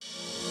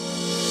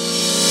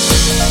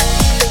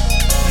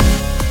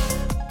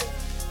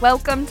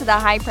Welcome to the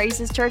High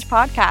Praises Church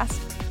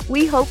podcast.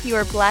 We hope you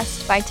are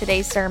blessed by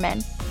today's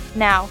sermon.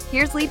 Now,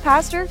 here's lead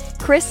pastor,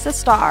 Chris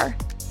Sustar.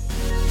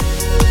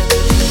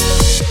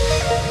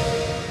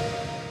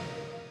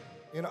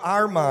 In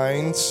our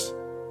minds,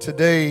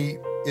 today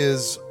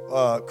is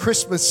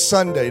Christmas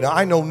Sunday. Now,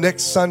 I know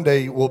next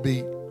Sunday will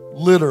be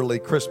literally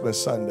Christmas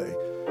Sunday.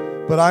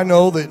 But I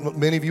know that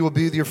many of you will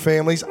be with your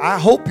families. I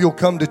hope you'll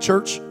come to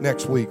church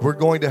next week. We're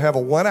going to have a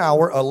 1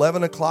 hour,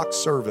 11 o'clock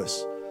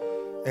service.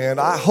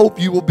 And I hope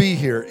you will be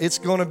here. It's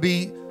going to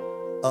be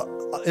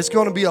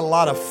a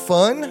lot of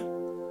fun.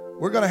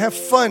 We're going to have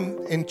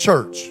fun in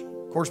church.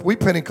 Of course, we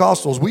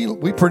Pentecostals,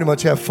 we pretty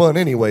much have fun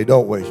anyway,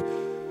 don't we?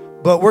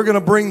 But we're going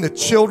to bring the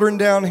children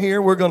down here.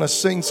 We're going to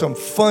sing some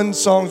fun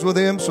songs with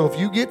them. So if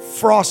you get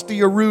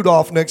Frosty or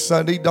Rudolph next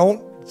Sunday,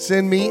 don't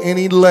send me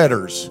any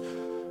letters.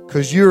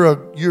 Because you're a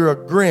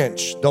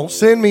Grinch. Don't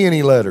send me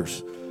any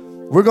letters.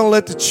 We're going to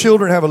let the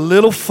children have a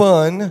little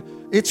fun.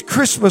 It's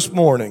Christmas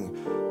morning.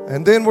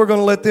 And then we're going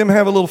to let them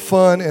have a little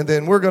fun. And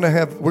then we're going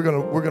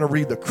to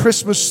read the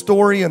Christmas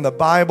story in the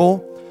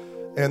Bible.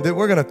 And then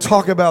we're going to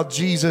talk about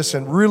Jesus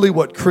and really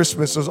what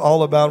Christmas is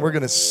all about. We're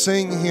going to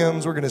sing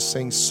hymns. We're going to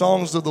sing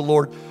songs of the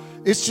Lord.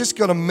 It's just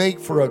going to make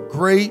for a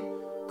great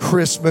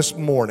Christmas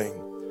morning.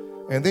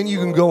 And then you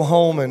can go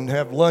home and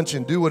have lunch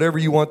and do whatever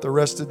you want the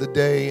rest of the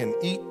day and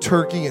eat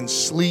turkey and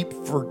sleep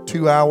for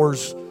 2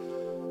 hours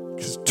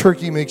because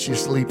turkey makes you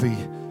sleepy,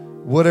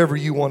 whatever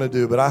you want to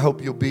do. But I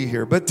hope you'll be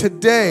here. But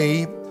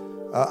today,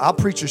 I'll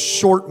preach a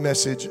short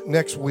message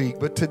next week.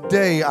 But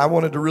today, I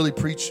wanted to really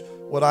preach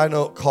what I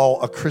call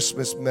a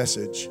Christmas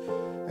message.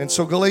 And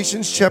so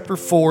Galatians chapter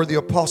 4, the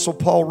Apostle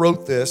Paul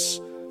wrote this.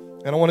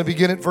 And I want to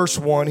begin at verse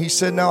 1. He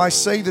said, "Now I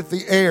say that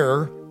the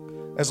heir,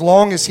 as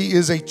long as he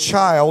is a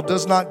child,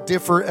 does not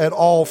differ at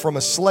all from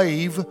a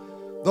slave,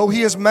 though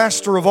he is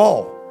master of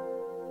all.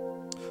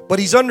 But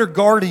he's under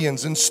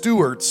guardians and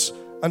stewards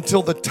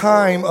until the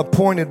time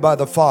appointed by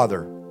the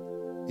Father.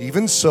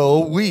 Even so,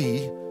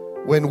 we,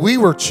 when we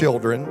were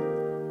children,"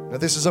 now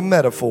this is a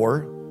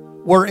metaphor,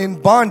 "were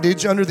in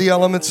bondage under the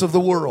elements of the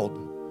world."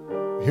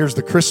 Here's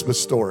the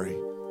Christmas story.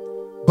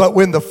 "But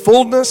when the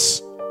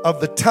fullness of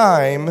the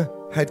time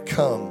had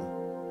come,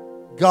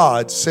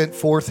 God sent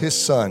forth his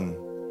Son,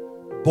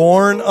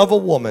 born of a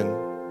woman,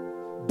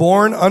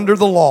 born under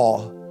the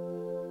law,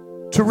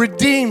 to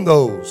redeem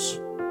those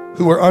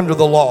who are under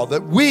the law,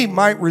 that we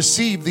might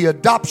receive the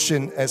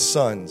adoption as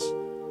sons.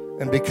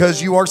 And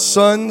because you are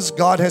sons,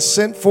 God has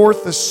sent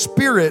forth the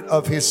Spirit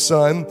of his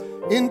Son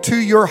into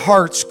your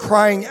hearts,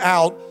 crying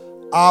out,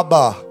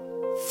 'Abba,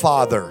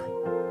 Father.'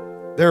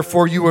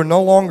 Therefore you are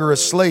no longer a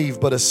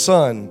slave, but a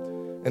son.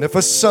 And if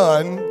a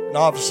son," and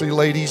obviously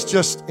ladies,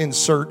 just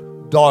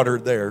insert daughter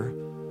there.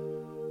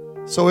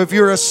 "So if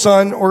you're a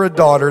son or a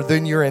daughter,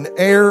 then you're an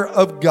heir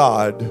of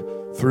God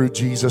through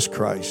Jesus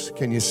Christ."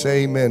 Can you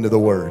say amen to the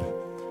word?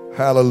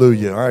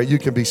 Hallelujah. All right, you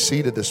can be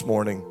seated this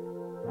morning.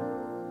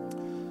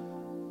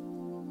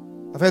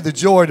 I've had the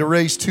joy to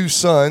raise 2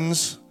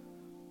 sons,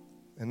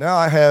 and now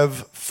I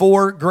have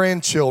 4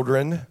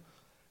 grandchildren.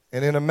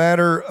 And in a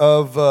matter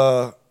of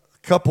a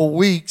couple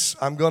weeks,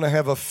 I'm going to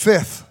have a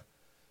 5th,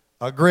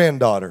 a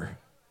granddaughter.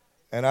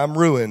 And I'm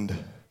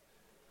ruined,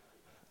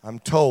 I'm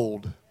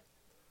told.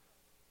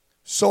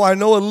 So I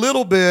know a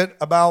little bit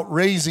about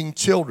raising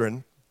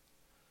children.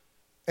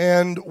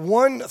 And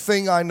one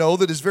thing I know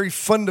that is very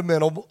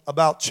fundamental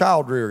about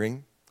child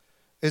rearing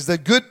is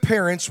that good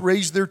parents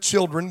raise their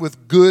children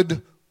with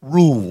good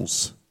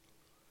rules.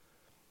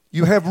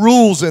 You have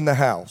rules in the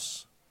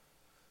house.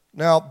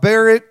 Now,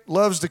 Barrett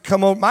loves to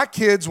come over. My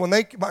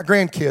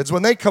grandkids,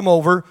 when they come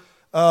over,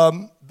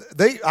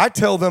 I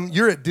tell them,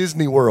 "You're at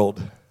Disney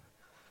World."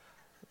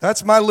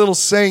 That's my little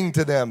saying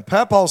to them.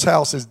 Papa's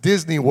house is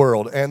Disney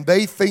World, and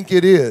they think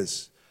it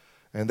is.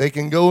 And they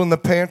can go in the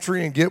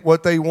pantry and get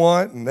what they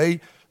want, and they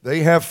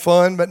have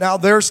fun. But now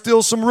there are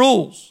still some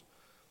rules.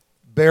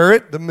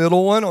 Barrett, the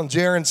middle one on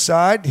Jaron's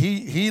side,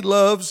 he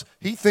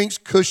thinks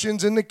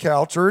cushions in the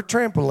couch are a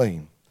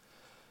trampoline.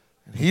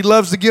 He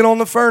loves to get on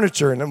the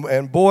furniture.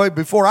 And boy,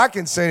 before I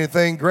can say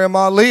anything,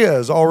 Grandma Leah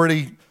is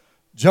already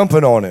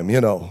jumping on him,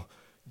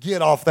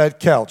 Get off that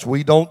couch.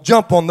 We don't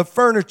jump on the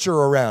furniture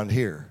around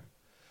here.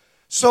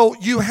 So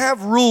you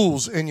have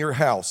rules in your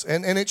house,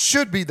 and it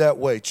should be that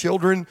way.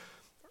 Children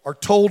are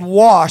told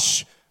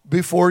wash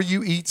before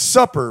you eat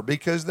supper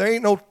because there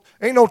ain't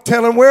no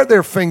telling where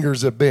their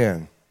fingers have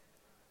been.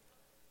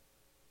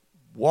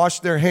 Wash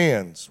their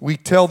hands. We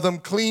tell them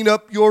clean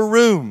up your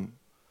room.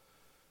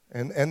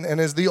 And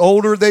as the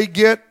older they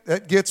get,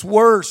 that gets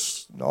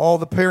worse. And all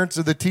the parents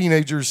of the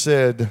teenagers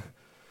said,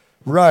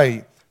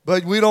 right.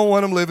 But we don't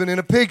want them living in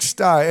a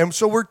pigsty. And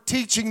so we're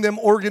teaching them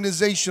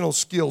organizational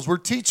skills. We're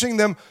teaching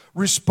them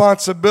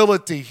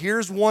responsibility.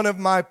 Here's one of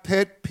my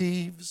pet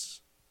peeves.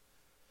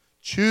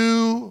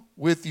 Chew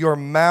with your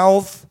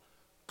mouth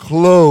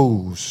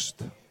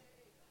closed.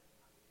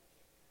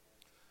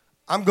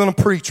 I'm going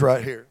to preach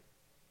right here.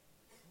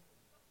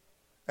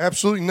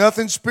 Absolutely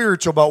nothing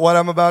spiritual about what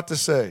I'm about to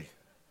say.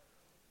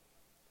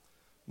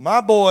 My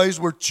boys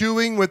were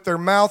chewing with their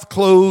mouth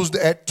closed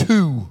at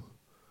 2.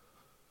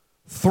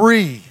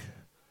 3.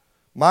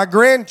 My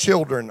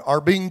grandchildren are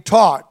being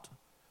taught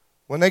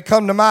when they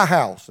come to my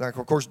house. Now,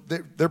 of course,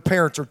 their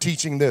parents are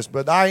teaching this,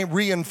 but I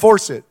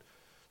reinforce it.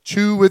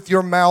 Chew with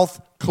your mouth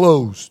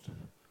closed.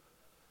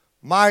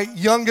 My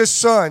youngest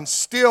son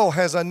still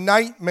has a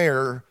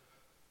nightmare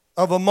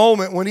of a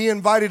moment when he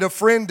invited a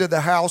friend to the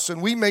house and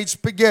we made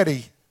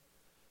spaghetti.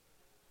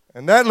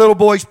 And that little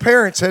boy's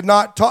parents had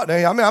not taught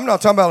him. I mean, I'm not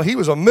talking about he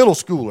was a middle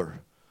schooler.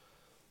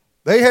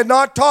 They had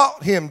not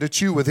taught him to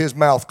chew with his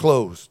mouth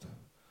closed.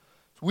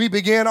 We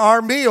began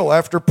our meal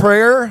after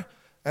prayer,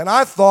 and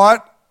I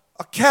thought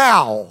a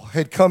cow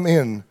had come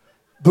in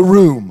the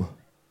room.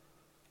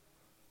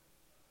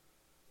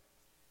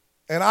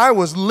 And I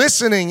was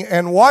listening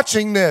and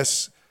watching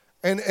this,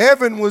 and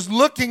Evan was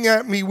looking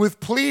at me with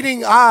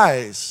pleading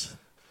eyes.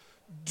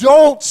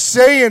 Don't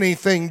say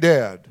anything,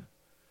 Dad.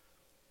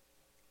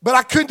 But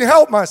I couldn't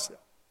help myself.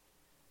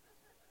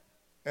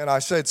 And I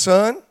said,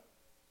 son,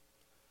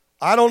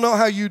 I don't know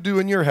how you do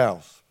in your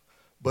house,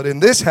 but in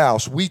this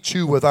house, we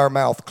chew with our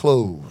mouth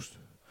closed.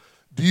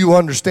 Do you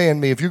understand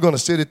me? If you're going to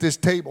sit at this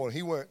table, and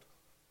he went,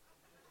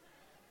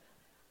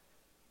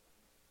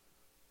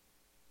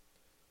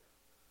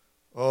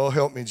 oh,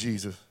 help me,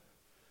 Jesus.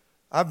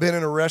 I've been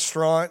in a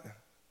restaurant.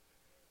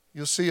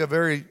 You'll see a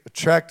very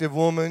attractive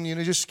woman,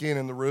 just skin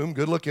in the room,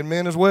 good-looking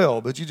men as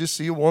well, but you just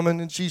see a woman,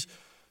 and she's,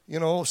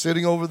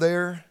 sitting over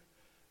there,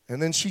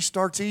 and then she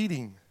starts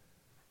eating.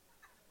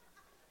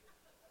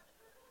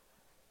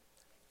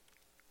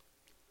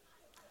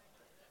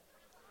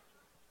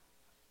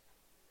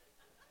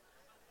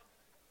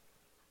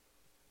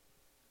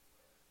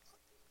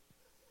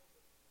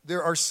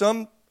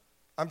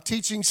 I'm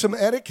teaching some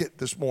etiquette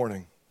this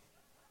morning.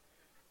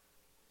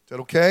 Is that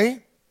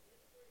okay?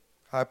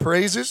 High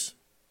praises.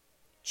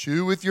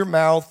 Chew with your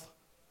mouth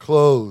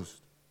closed.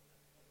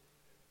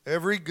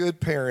 Every good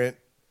parent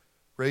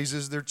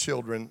raises their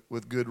children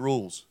with good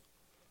rules.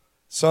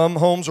 Some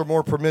homes are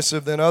more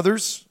permissive than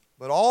others,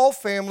 but all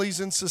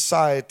families and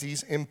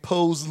societies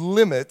impose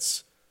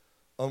limits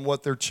on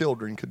what their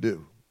children could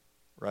do,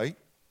 right?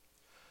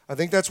 I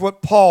think that's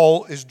what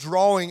Paul is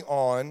drawing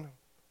on,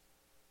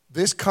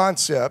 this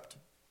concept,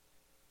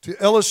 to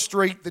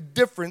illustrate the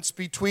difference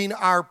between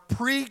our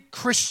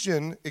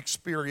pre-Christian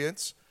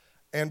experience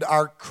and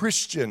our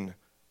Christian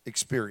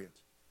experience.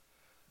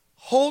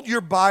 Hold your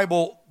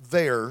Bible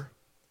there,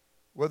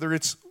 whether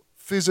it's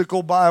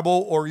physical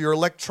Bible or your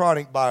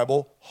electronic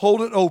Bible.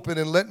 Hold it open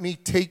and let me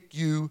take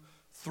you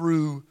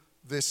through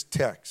this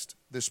text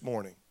this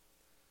morning.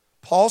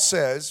 Paul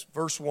says,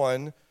 verse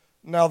 1,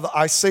 now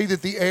I say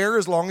that the heir,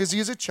 as long as he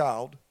is a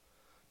child,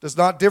 does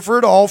not differ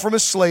at all from a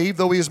slave,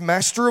 though he is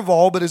master of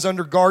all, but is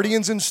under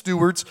guardians and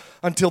stewards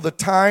until the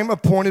time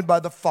appointed by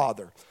the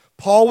father.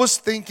 Paul was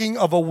thinking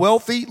of a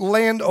wealthy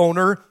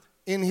landowner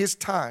in his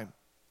time.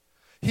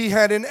 He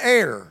had an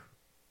heir.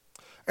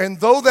 And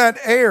though that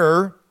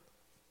heir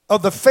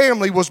of the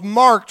family was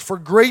marked for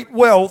great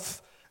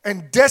wealth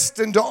and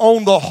destined to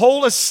own the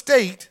whole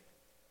estate,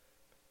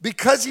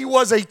 because he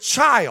was a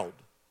child,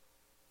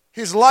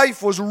 his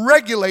life was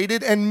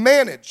regulated and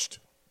managed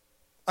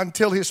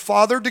until his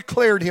father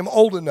declared him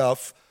old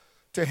enough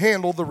to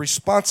handle the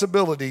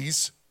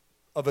responsibilities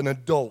of an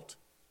adult.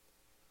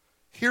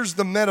 Here's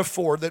the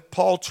metaphor that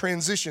Paul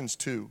transitions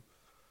to.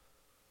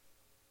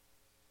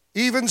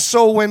 Even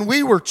so, when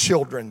we were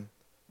children,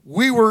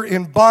 we were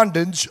in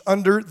bondage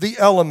under the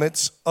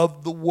elements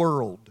of the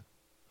world.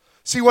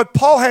 See, what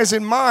Paul has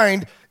in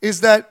mind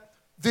is that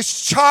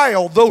this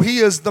child, though he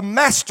is the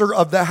master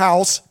of the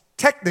house,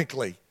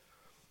 technically,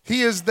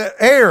 he is the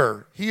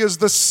heir, he is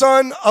the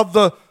son of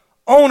the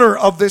owner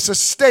of this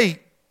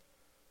estate.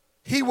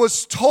 He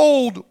was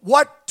told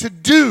what to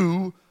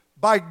do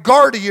by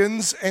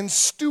guardians and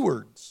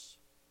stewards.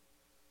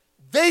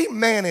 They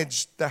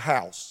managed the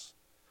house.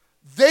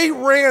 They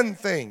ran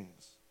things.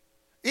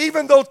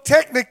 Even though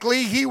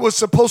technically he was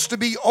supposed to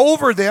be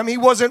over them, he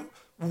wasn't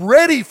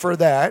ready for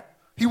that.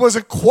 He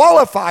wasn't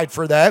qualified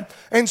for that.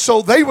 And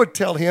so they would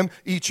tell him,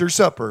 eat your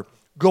supper.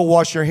 Go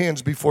wash your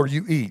hands before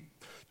you eat.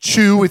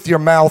 Chew with your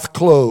mouth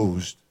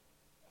closed.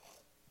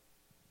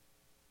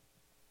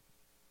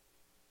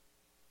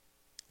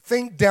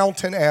 Think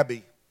Downton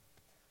Abbey.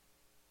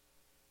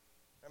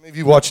 How many of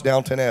you watched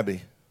Downton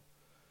Abbey?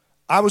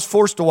 I was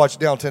forced to watch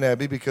Downton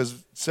Abbey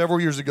because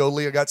several years ago,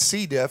 Leah got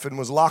C. diff and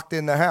was locked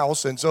in the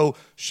house, and so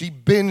she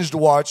binged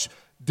watched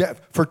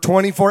for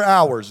 24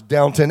 hours.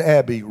 Downton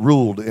Abbey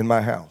ruled in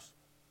my house.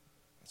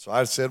 So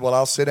I said, well,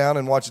 I'll sit down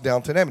and watch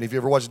Downton Abbey. And if you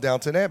ever watch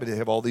Downton Abbey, they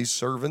have all these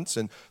servants,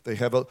 and they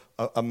have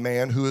a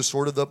man who is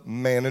sort of the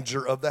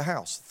manager of the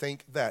house.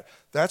 Think that.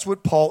 That's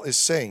what Paul is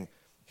saying.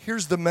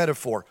 Here's the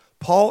metaphor.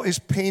 Paul is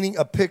painting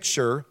a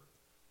picture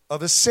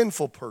of a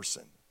sinful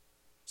person,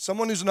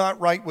 someone who's not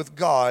right with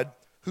God,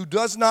 who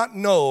does not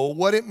know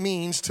what it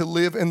means to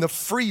live in the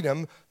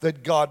freedom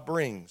that God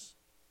brings.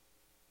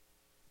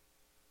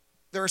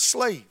 They're a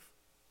slave.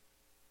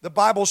 The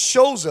Bible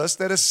shows us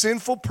that a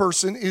sinful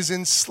person is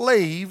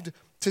enslaved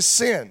to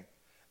sin.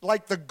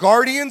 like the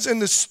guardians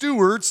and the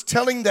stewards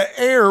telling the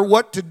heir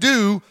what to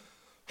do,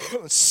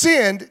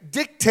 sin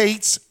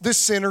dictates the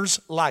sinner's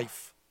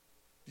life.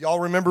 Y'all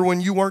remember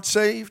when you weren't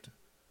saved?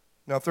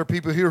 Now, if there are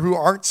people here who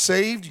aren't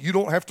saved, you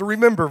don't have to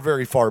remember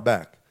very far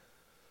back.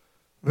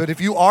 But if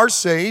you are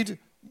saved,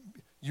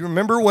 you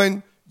remember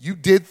when you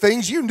did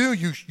things you knew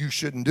you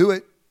shouldn't do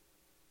it,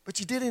 but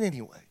you did it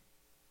anyway.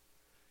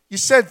 You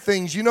said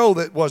things you know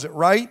that wasn't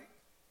right,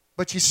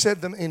 but you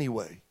said them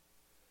anyway.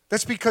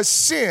 That's because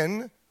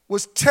sin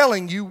was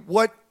telling you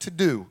what to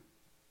do.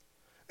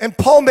 And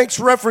Paul makes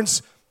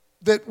reference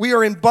that we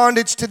are in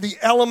bondage to the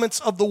elements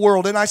of the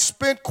world. And I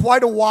spent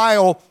quite a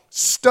while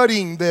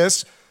studying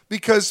this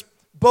because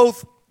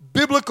both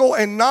biblical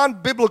and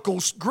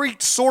non-biblical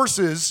Greek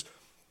sources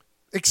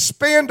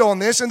expand on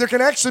this, and there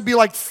can actually be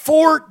like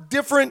 4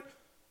 different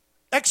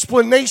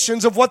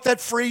explanations of what that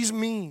phrase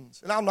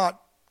means. And I'll not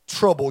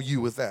trouble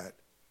you with that.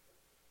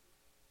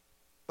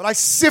 But I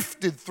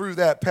sifted through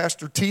that,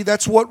 Pastor T.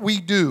 That's what we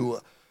do.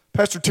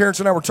 Pastor Terrence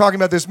and I were talking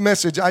about this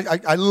message.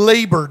 I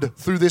labored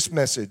through this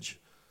message.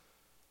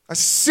 I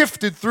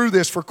sifted through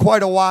this for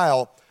quite a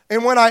while.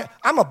 And when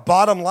I'm a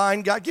bottom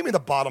line guy, give me the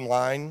bottom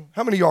line.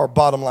 How many of y'all are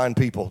bottom line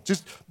people?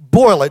 Just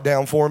boil it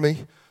down for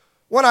me.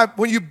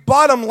 When you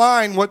bottom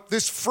line what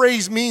this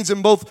phrase means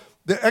in both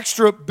the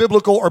extra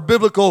biblical or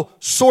biblical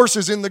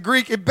sources in the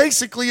Greek, it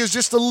basically is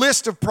just a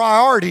list of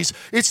priorities.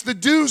 It's the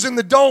do's and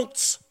the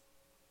don'ts.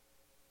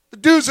 The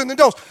do's and the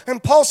don'ts.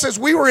 And Paul says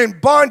we were in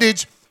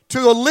bondage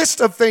to a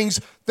list of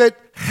things that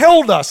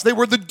held us. They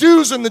were the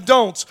do's and the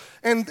don'ts.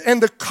 And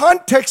the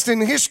context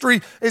in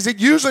history is it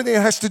usually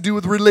has to do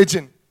with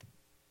religion.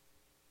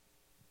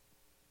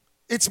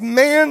 It's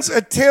man's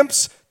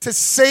attempts to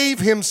save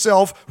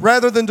himself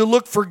rather than to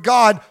look for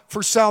God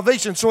for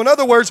salvation. So in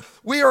other words,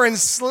 we are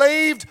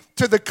enslaved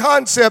to the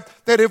concept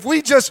that if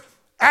we just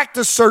act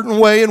a certain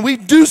way and we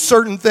do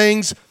certain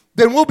things,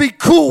 then we'll be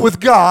cool with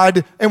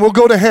God and we'll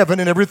go to heaven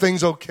and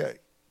everything's okay.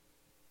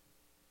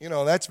 You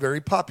know, that's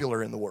very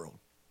popular in the world.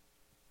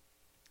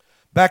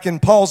 Back in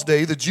Paul's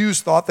day, the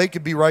Jews thought they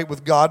could be right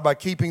with God by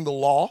keeping the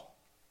law.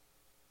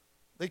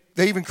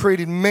 They even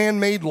created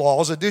man-made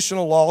laws,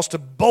 additional laws, to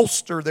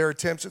bolster their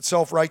attempts at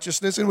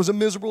self-righteousness, and it was a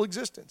miserable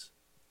existence.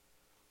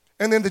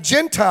 And then the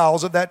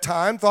Gentiles of that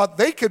time thought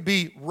they could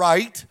be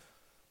right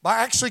by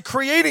actually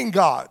creating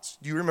gods.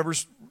 Do you remember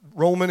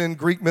Roman and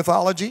Greek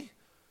mythology?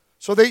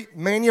 So they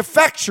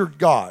manufactured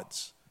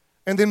gods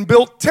and then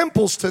built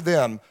temples to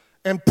them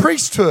and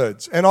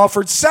priesthoods and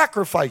offered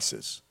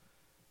sacrifices.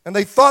 And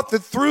they thought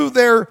that through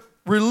their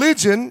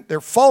religion,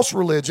 their false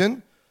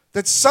religion,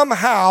 that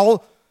somehow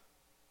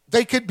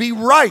they could be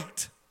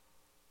right.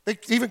 They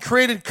even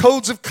created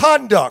codes of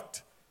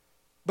conduct.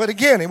 But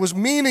again, it was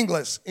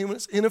meaningless. It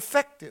was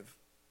ineffective.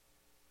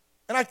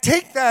 And I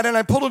take that and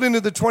I pull it into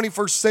the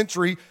 21st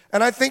century,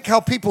 and I think how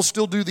people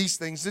still do these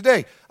things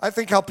today. I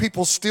think how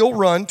people still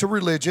run to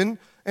religion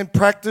and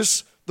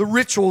practice the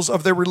rituals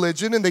of their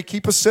religion, and they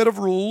keep a set of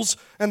rules,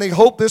 and they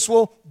hope this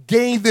will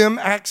gain them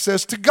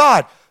access to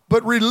God.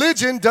 But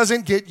religion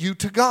doesn't get you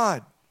to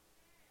God.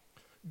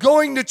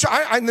 Going to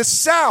church, in the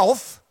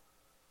South,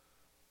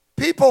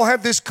 people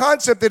have this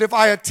concept that if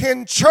I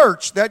attend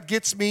church, that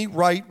gets me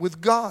right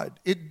with God.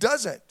 It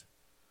doesn't.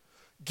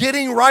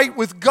 Getting right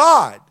with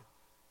God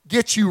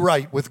gets you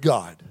right with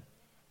God.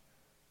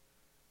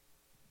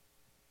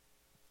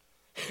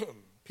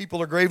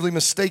 People are gravely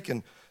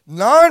mistaken.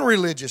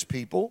 Non-religious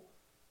people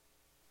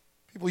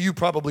you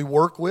probably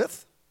work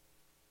with,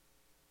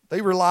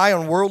 they rely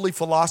on worldly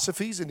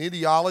philosophies and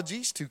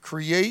ideologies to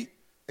create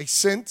a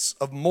sense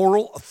of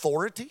moral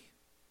authority.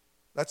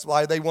 That's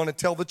why they want to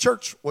tell the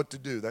church what to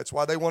do. That's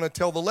why they want to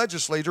tell the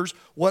legislators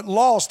what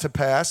laws to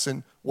pass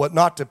and what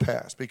not to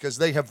pass, because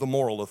they have the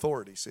moral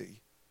authority,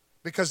 see?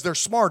 Because they're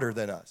smarter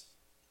than us.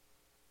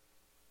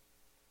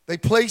 They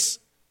place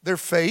their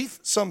faith,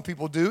 some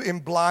people do, in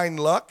blind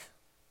luck.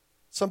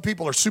 Some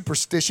people are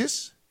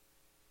superstitious.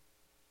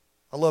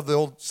 I love the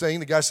old saying,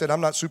 the guy said,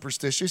 I'm not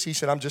superstitious. He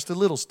said, I'm just a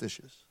little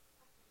stitious.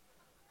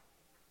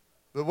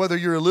 But whether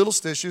you're a little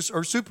stitious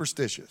or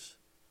superstitious,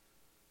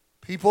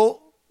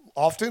 people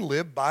often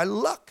live by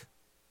luck.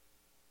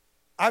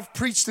 I've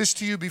preached this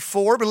to you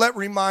before, but let me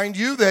remind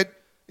you that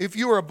if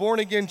you are a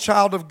born-again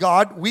child of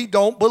God, we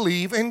don't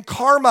believe in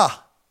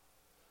karma.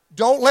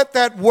 Don't let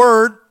that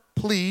word,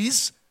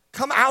 please,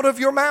 come out of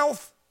your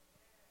mouth.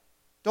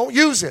 Don't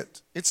use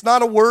it. It's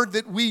not a word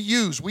that we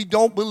use. We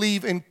don't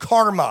believe in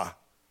karma.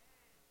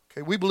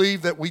 Okay, we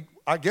believe that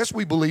I guess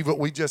we believe what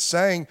we just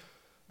sang,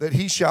 that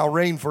he shall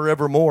reign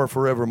forevermore,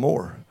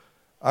 forevermore.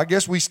 I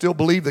guess we still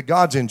believe that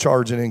God's in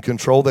charge and in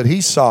control, that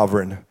he's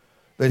sovereign,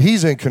 that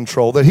he's in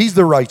control, that he's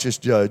the righteous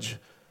judge.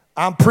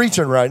 I'm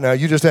preaching right now.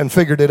 You just haven't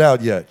figured it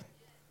out yet.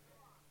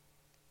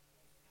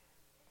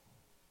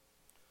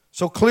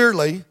 So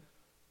clearly,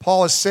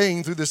 Paul is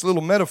saying through this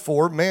little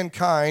metaphor,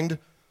 mankind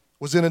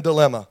was in a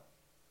dilemma.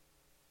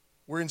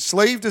 We're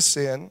enslaved to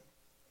sin.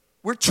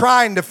 We're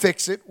trying to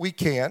fix it. We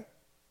can't.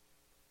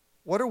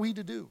 What are we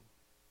to do?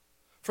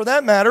 For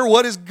that matter,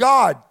 what is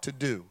God to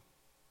do?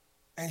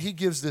 And he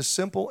gives this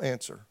simple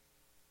answer.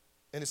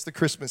 and it's the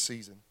Christmas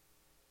season.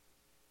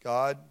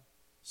 God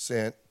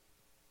sent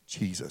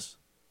Jesus.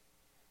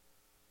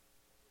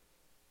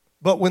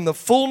 But when the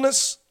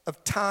fullness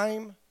of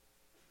time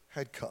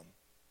had come,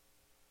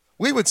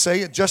 we would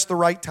say at just the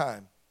right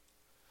time.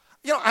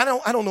 You know,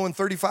 I don't know in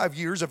 35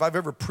 years if I've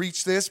ever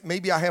preached this.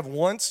 Maybe I have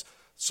once.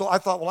 So I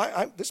thought,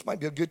 well, this might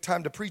be a good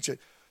time to preach it.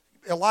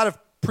 A lot of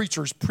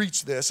preachers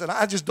preach this, and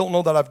I just don't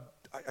know that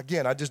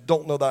I just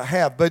don't know that I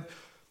have. But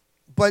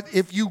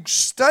if you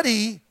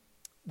study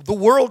the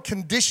world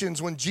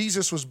conditions when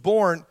Jesus was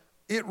born,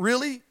 it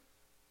really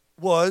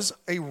was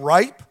a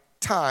ripe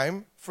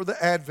time for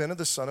the advent of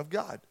the Son of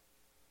God.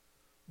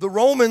 The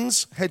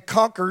Romans had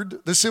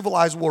conquered the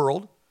civilized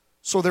world,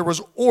 so there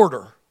was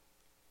order.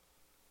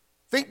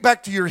 Think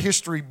back to your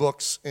history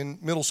books in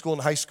middle school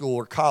and high school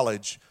or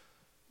college.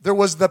 There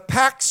was the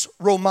Pax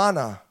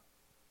Romana,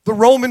 the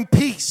Roman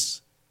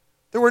peace.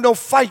 There were no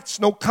fights,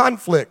 no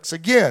conflicts.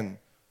 Again,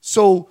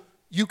 so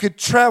you could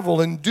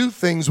travel and do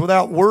things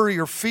without worry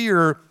or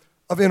fear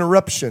of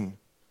interruption.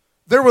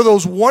 There were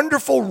those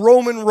wonderful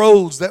Roman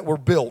roads that were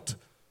built.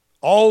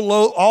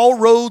 All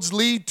roads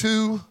lead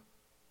to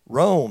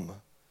Rome.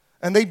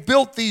 And they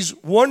built these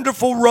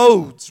wonderful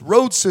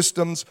road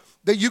systems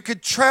that you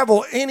could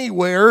travel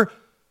anywhere,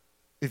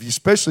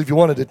 especially if you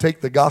wanted to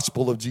take the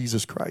gospel of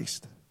Jesus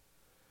Christ.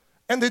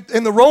 And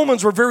the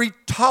Romans were very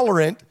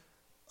tolerant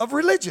of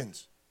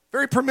religions,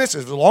 very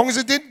permissive, as long as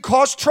it didn't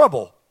cause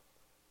trouble.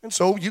 And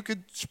so you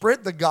could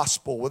spread the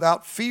gospel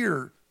without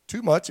fear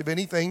too much of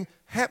anything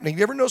happening.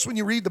 You ever notice when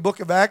you read the book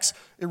of Acts,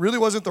 it really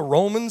wasn't the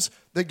Romans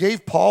that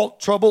gave Paul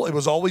trouble. It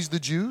was always the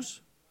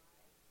Jews.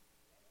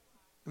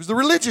 It was the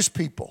religious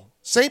people.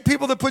 Same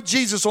people that put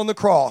Jesus on the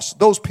cross,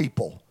 those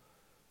people.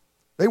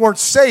 They weren't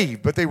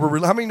saved, but they were.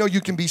 How many know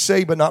you can be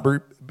saved but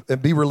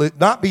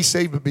not be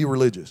saved but be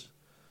religious?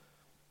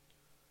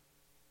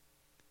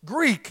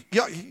 Greek,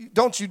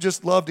 don't you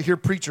just love to hear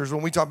preachers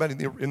when we talk about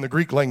it in the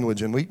Greek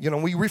language, and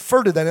we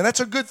refer to that, and that's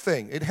a good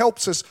thing. It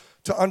helps us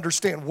to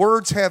understand.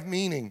 Words have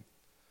meaning.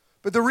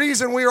 But the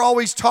reason we are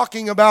always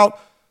talking about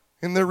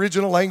in the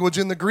original language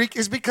in the Greek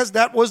is because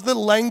that was the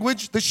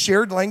language, the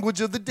shared language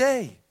of the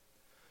day.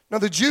 Now,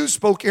 the Jews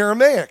spoke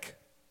Aramaic.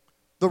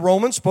 The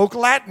Romans spoke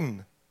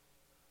Latin.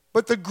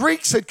 But the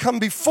Greeks had come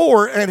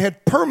before and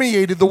had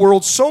permeated the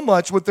world so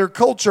much with their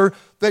culture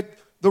that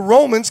the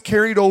Romans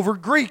carried over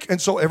Greek.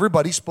 And so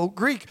everybody spoke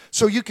Greek.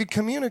 So you could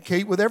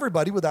communicate with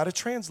everybody without a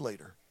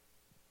translator.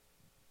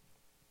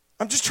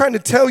 I'm just trying to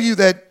tell you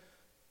that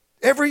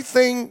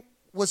everything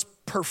was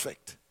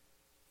perfect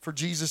for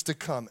Jesus to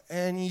come.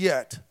 And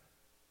yet,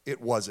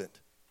 it wasn't.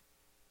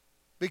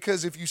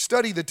 Because if you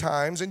study the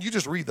times and you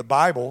just read the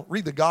Bible,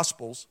 read the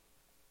Gospels,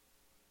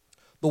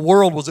 the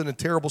world was in a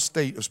terrible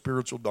state of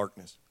spiritual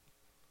darkness.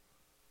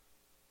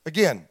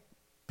 Again,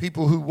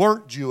 people who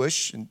weren't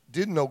Jewish and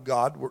didn't know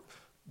God were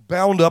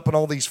bound up in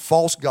all these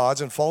false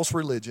gods and false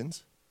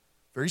religions,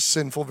 very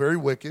sinful, very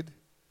wicked.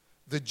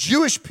 The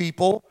Jewish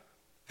people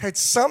had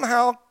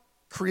somehow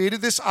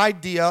created this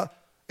idea.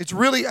 It's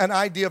really an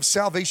idea of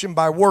salvation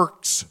by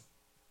works.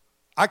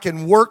 I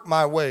can work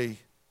my way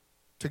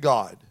to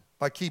God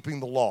by keeping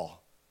the law.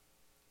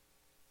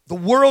 The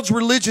world's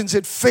religions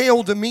had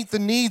failed to meet the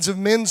needs of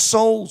men's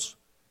souls.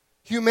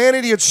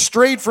 Humanity had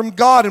strayed from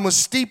God and was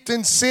steeped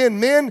in sin.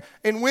 Men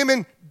and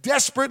women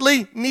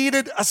desperately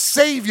needed a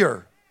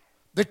Savior.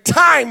 The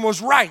time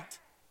was right.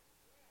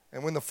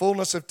 And when the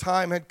fullness of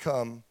time had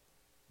come,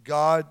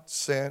 God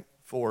sent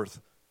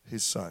forth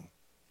His Son.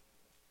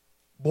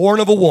 Born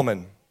of a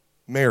woman,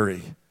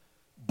 Mary,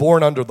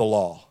 born under the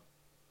law.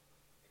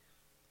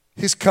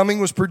 His coming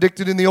was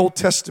predicted in the Old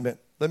Testament.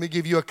 Let me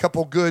give you a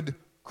couple good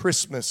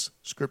Christmas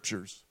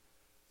scriptures.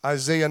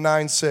 Isaiah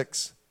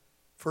 9:6.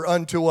 For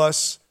unto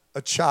us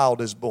a child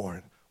is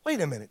born.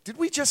 Wait a minute. Did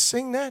we just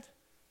sing that?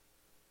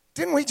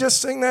 Didn't we just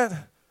sing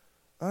that?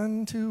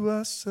 Unto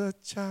us a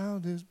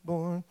child is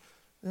born,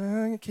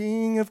 the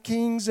King of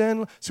kings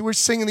and... See, we're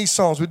singing these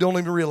songs. We don't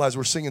even realize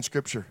we're singing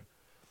scripture.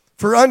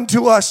 For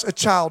unto us a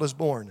child is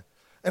born,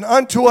 and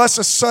unto us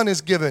a son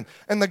is given,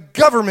 and the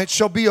government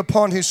shall be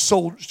upon his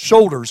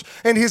shoulders,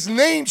 and his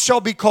name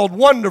shall be called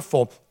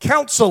Wonderful,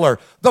 Counselor,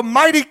 the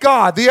Mighty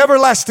God, the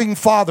Everlasting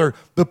Father,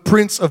 the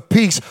Prince of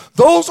Peace.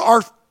 Those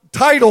are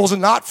titles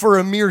not for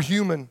a mere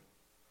human.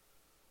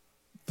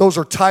 Those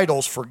are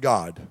titles for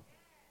God.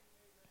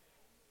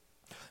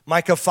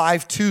 Micah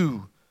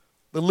 5:2,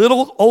 the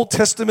little Old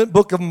Testament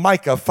book of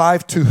Micah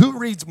 5:2. Who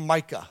reads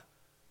Micah?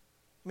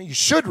 I mean, you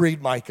should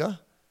read Micah,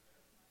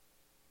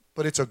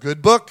 but it's a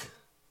good book.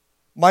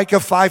 Micah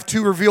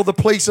 5:2 revealed the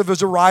place of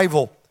his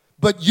arrival.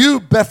 But you,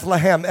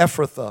 Bethlehem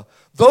Ephrathah,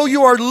 though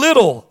you are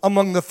little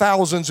among the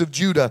thousands of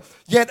Judah,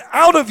 yet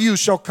out of you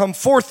shall come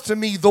forth to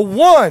me the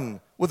one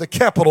with a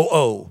capital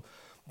O,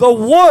 the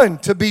one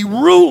to be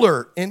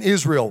ruler in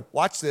Israel.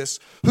 Watch this.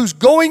 Whose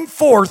going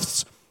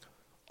forths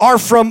are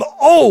from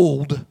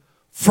old,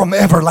 from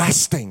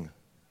everlasting.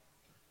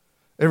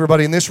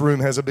 Everybody in this room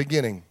has a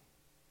beginning.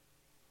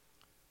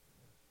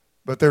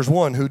 But there's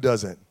one who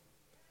doesn't.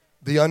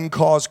 The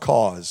uncaused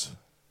cause,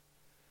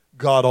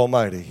 God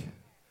Almighty.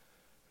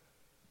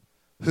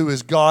 who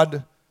is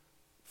God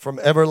from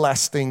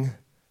everlasting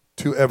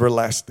to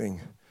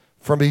everlasting,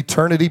 from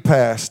eternity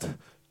past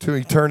to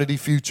eternity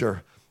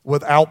future,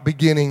 without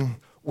beginning,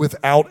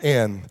 without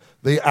end,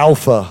 the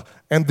Alpha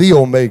and the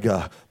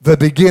Omega, the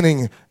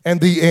beginning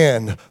and the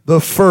end, the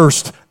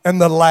first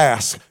and the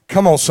last.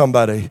 Come on,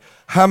 somebody.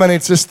 How many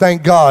just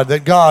thank God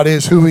that God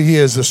is who He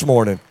is this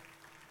morning?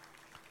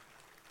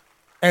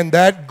 And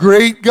that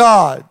great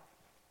God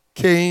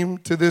came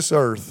to this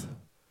earth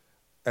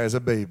as a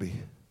baby,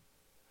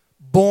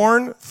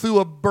 born through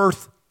a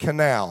birth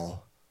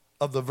canal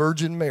of the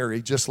Virgin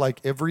Mary, just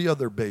like every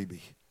other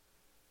baby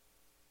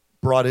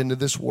brought into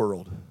this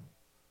world.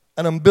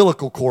 An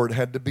umbilical cord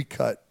had to be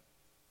cut.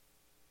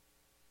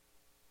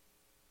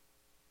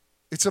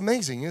 It's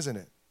amazing, isn't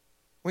it?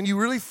 When you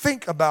really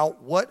think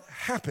about what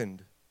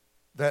happened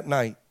that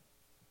night.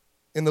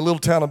 In the little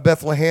town of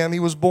Bethlehem, He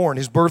was born.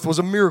 His birth was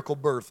a miracle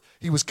birth.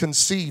 He was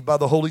conceived by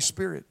the Holy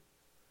Spirit.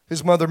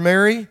 His mother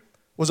Mary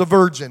was a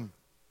virgin,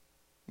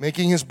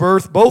 making His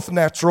birth both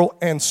natural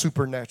and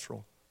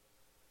supernatural.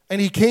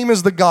 And He came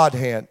as the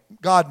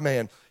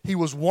God-man. He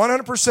was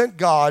 100%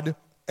 God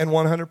and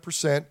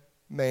 100%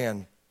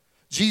 man.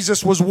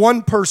 Jesus was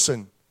one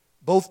person,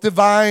 both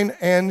divine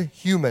and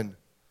human.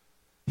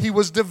 He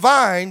was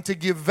divine to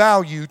give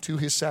value to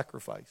His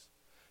sacrifice.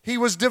 He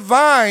was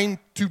divine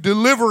to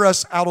deliver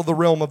us out of the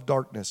realm of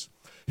darkness.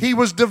 He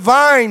was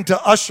divine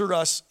to usher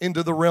us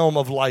into the realm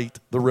of light,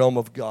 the realm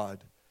of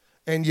God.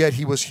 And yet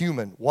He was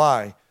human.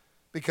 Why?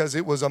 Because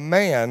it was a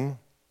man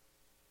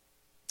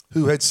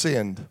who had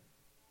sinned,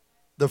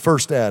 the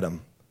first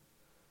Adam.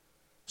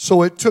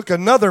 So it took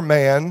another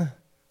man,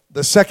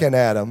 the second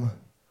Adam,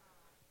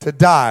 to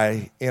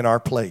die in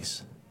our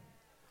place,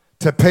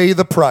 to pay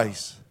the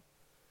price,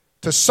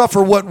 to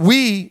suffer what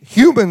we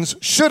humans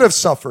should have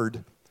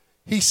suffered.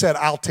 He said,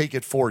 I'll take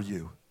it for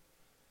you.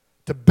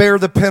 To bear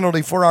the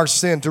penalty for our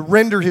sin, to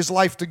render His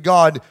life to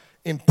God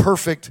in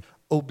perfect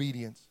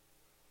obedience.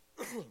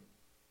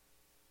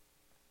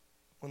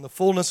 When the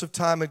fullness of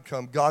time had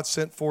come, God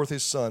sent forth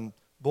His Son,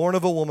 born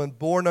of a woman,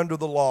 born under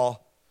the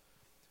law.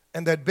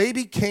 And that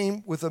baby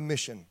came with a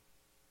mission.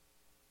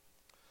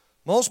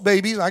 Most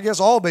babies, I guess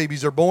all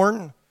babies, are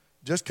born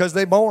just because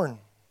they're born.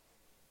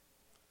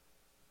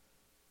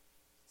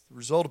 It's the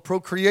result of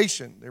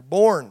procreation. They're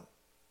born.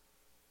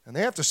 And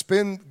they have to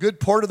spend a good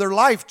part of their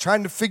life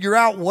trying to figure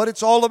out what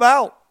it's all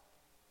about.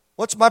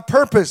 What's my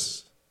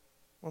purpose?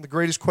 One of the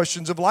greatest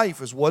questions of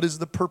life is, what is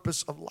the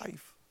purpose of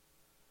life?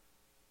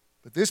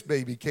 But this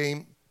baby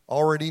came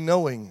already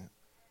knowing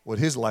what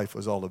his life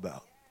was all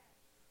about.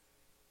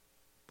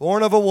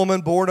 Born of a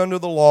woman, born under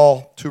the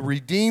law, to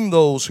redeem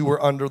those who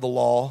were under the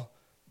law,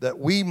 that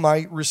we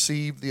might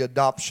receive the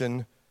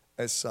adoption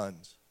as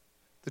sons.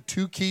 The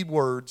two key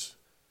words,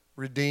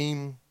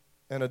 redeem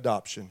and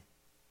adoption.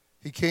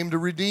 He came to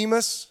redeem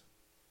us,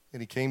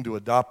 and He came to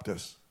adopt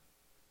us.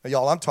 Now,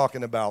 y'all, I'm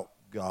talking about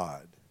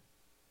God.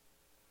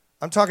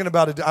 I'm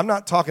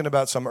not talking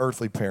about some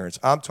earthly parents.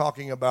 I'm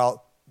talking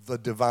about the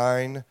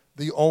divine,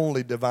 the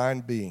only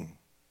divine being.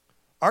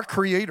 Our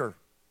Creator,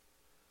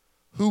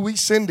 who we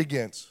sinned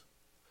against,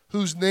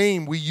 whose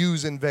name we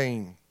use in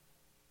vain,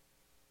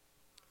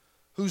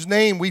 whose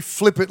name we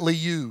flippantly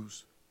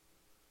use,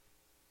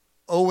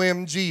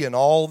 OMG and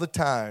all the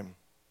time,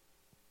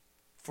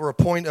 for a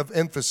point of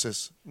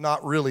emphasis,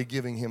 not really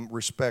giving Him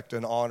respect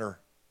and honor,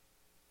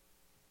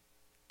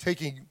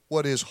 taking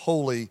what is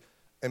holy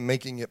and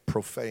making it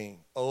profane.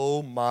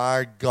 Oh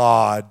my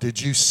God,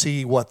 did you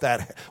see what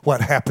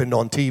happened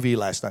on TV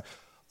last night?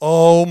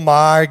 Oh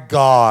my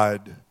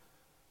God.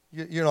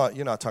 You're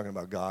not talking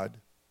about God.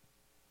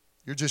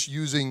 You're just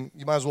using,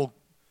 you might as well.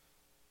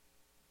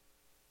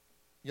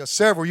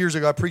 Several years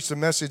ago I preached a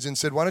message and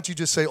said, why don't you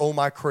just say, oh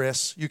my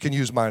Chris, you can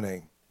use my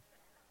name.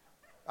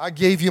 I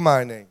gave you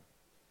my name.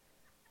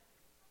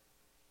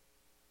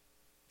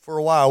 For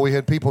a while, we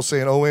had people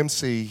saying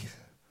OMC.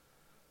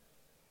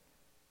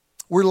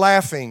 We're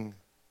laughing.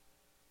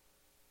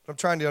 But I'm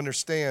trying to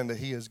understand that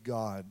He is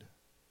God.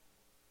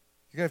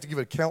 You're going to have to give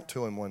an account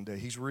to Him one day.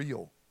 He's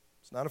real.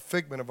 It's not a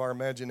figment of our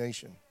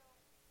imagination.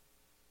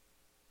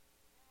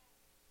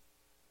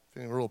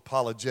 Feeling a little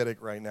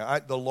apologetic right now.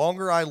 The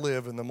longer I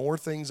live and the more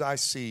things I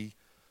see,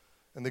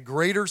 and the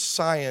greater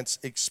science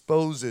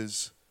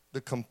exposes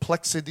the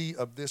complexity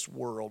of this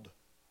world,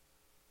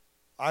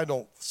 I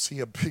don't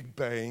see a Big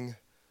Bang.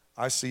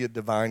 I see a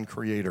divine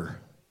Creator.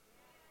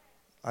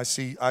 I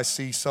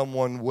see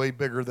someone way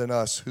bigger than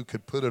us who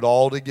could put it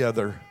all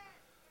together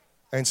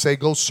and say,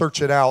 go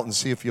search it out and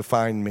see if you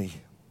find me.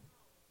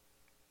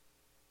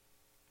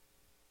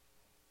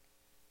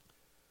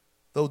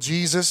 Through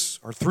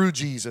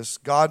Jesus,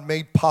 God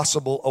made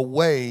possible a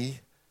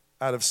way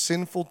out of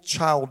sinful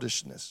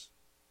childishness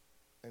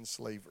and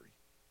slavery.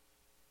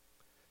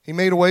 He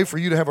made a way for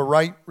you to have a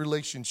right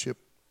relationship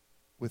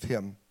with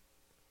Him.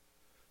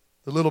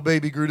 The little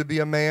baby grew to be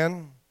a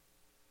man.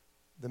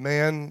 The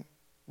man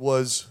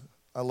was,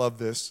 I love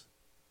this,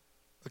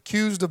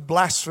 accused of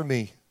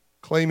blasphemy,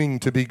 claiming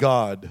to be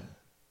God.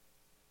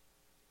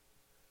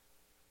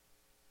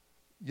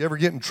 You ever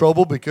get in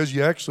trouble because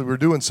you actually were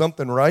doing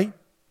something right?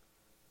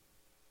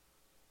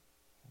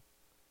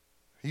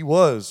 He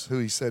was who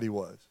he said he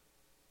was.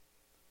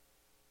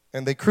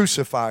 And they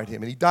crucified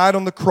him, and he died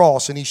on the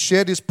cross, and he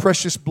shed his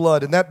precious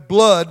blood, and that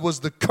blood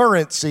was the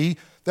currency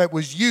that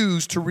was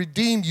used to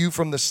redeem you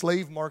from the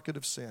slave market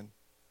of sin.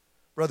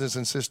 Brothers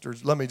and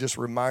sisters, let me just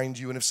remind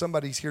you, and if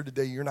somebody's here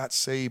today, you're not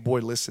saved, boy,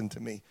 listen to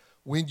me.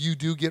 When you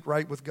do get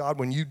right with God,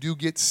 when you do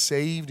get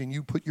saved and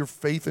you put your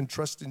faith and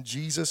trust in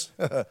Jesus,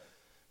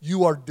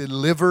 you are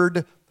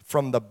delivered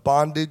from the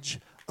bondage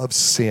of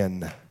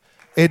sin.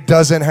 It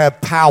doesn't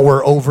have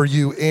power over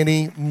you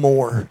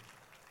anymore.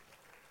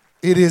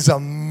 It is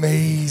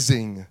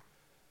amazing.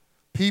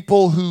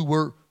 People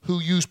who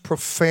use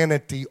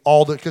profanity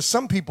because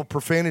some people,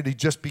 profanity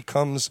just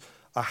becomes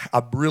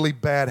a really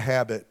bad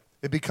habit.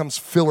 It becomes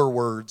filler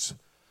words.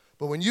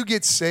 But when you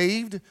get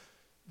saved,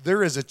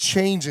 there is a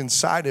change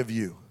inside of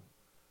you.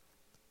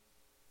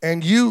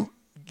 And you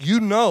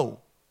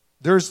know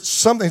there's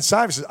something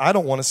inside of you that says, I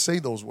don't want to say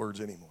those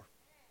words anymore.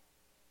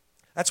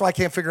 That's why I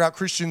can't figure out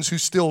Christians who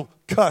still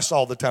cuss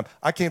all the time.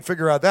 I can't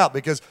figure out that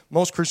because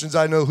most Christians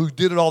I know who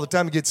did it all the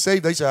time and get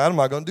saved, they say, I'm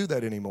not going to do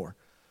that anymore.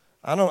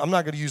 I'm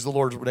not going to use the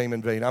Lord's name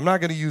in vain. I'm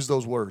not going to use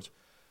those words.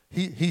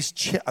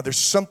 There's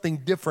something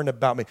different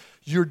about me.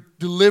 You're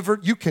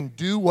delivered. You can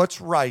do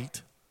what's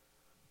right,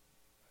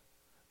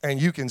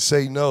 and you can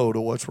say no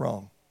to what's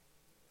wrong.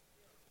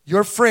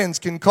 Your friends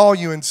can call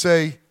you and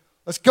say,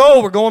 let's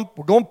go. We're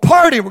going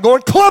party. We're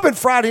going clubbing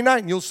Friday night.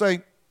 And you'll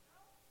say,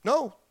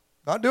 no,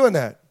 not doing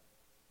that.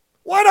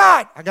 Why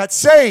not? I got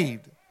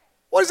saved.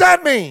 What does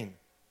that mean?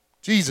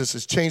 Jesus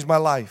has changed my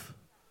life.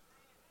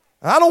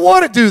 I don't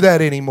want to do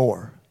that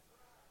anymore.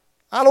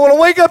 I don't want to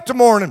wake up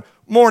tomorrow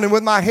morning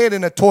with my head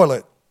in a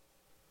toilet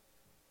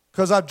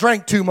because I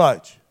drank too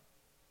much.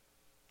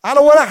 I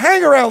don't want to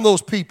hang around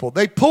those people.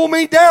 They pull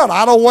me down.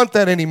 I don't want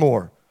that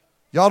anymore.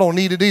 Y'all don't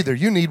need it either.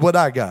 You need what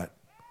I got.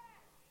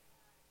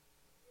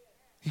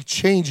 He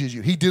changes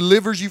you. He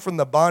delivers you from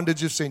the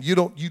bondage of sin. You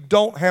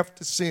don't have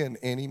to sin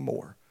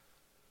anymore.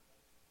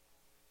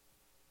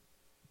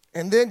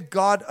 And then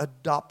God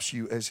adopts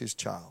you as his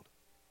child.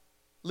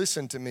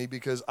 Listen to me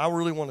because I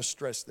really want to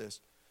stress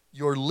this.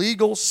 Your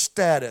legal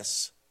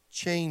status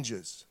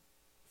changes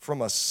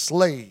from a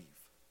slave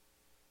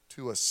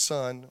to a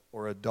son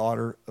or a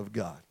daughter of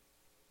God.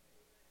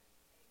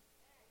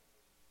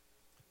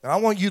 Now, I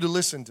want you to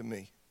listen to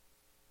me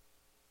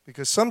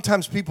because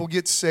sometimes people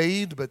get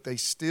saved, but they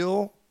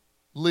still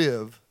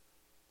live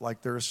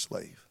like they're a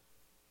slave.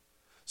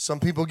 Some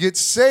people get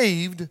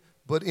saved,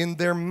 but in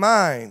their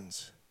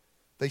minds,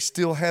 they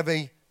still have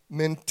a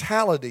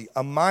mentality,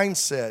 a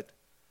mindset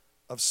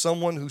of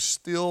someone who's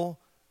still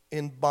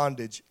in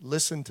bondage.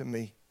 Listen to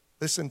me.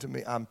 Listen to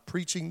me. I'm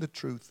preaching the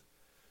truth.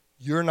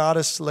 You're not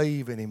a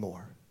slave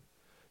anymore.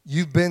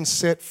 You've been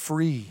set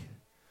free.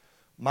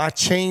 My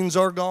chains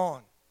are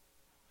gone.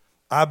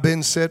 I've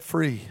been set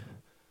free.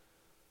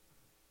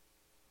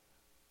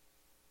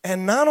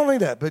 And not only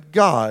that, but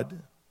God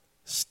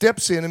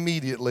steps in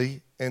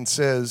immediately and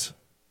says,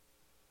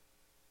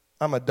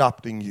 I'm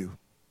adopting you.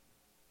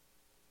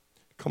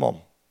 Come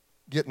on,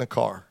 get in the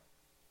car.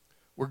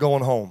 We're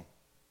going home.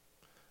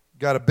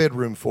 Got a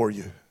bedroom for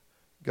you.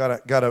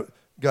 Got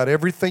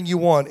everything you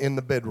want in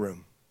the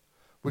bedroom.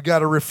 We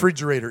got a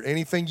refrigerator.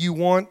 Anything you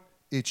want,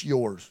 it's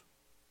yours.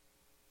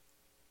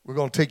 We're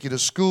going to take you to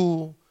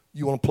school.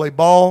 You want to play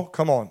ball?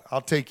 Come on, I'll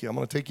take you. I'm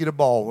going to take you to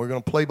ball. We're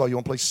going to play ball. You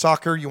want to play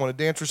soccer? You want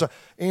to dance or something?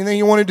 Anything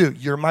you want to do.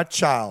 You're my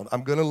child.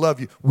 I'm going to love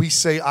you. We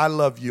say I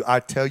love you. I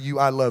tell you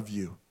I love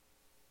you.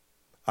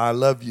 I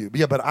love you.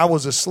 Yeah, but I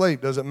was a slave.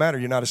 Doesn't matter.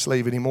 You're not a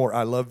slave anymore.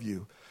 I love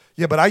you.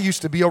 Yeah, but I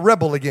used to be a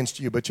rebel against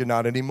you, but you're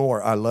not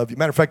anymore. I love you.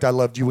 Matter of fact, I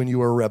loved you when you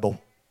were a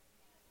rebel.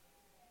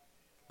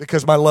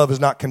 Because my love is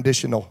not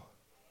conditional.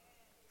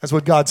 That's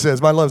what God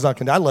says. My love is not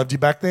conditional. I loved you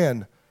back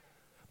then.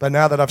 But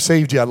now that I've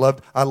saved you,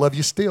 I love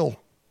you still.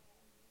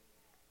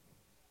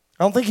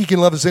 I don't think he can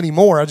love us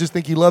anymore. I just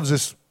think he loves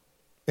us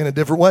in a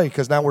different way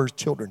because now we're his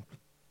children.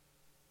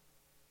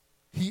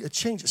 He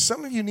changes.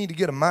 Some of you need to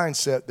get a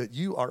mindset that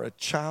you are a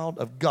child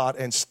of God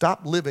and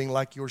stop living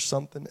like you're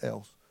something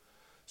else.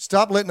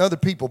 Stop letting other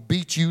people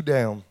beat you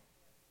down.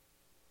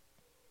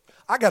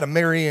 I got a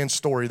Mary Ann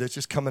story that's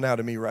just coming out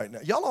of me right now.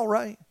 Y'all all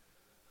right?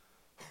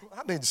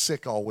 I've been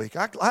sick all week.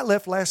 I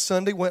left last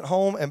Sunday, went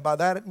home, and by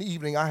that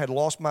evening, I had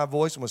lost my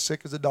voice and was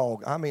sick as a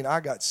dog. I mean, I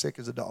got sick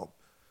as a dog.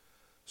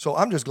 So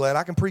I'm just glad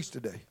I can preach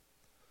today.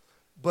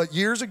 But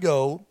years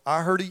ago,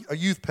 I heard a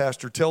youth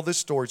pastor tell this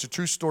story. It's a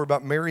true story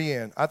about Mary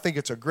Ann. I think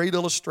it's a great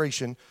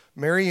illustration.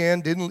 Mary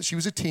Ann she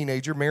was a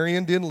teenager. Mary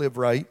Ann didn't live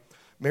right.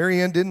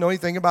 Mary Ann didn't know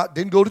anything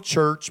didn't go to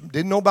church,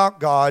 didn't know about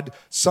God.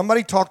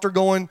 Somebody talked her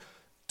going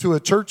to a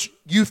church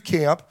youth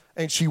camp,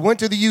 and she went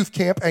to the youth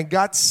camp and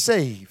got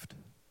saved.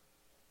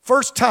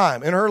 First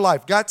time in her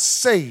life, got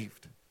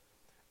saved.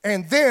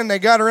 And then they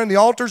got her in the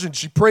altars, and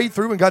she prayed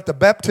through and got the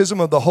baptism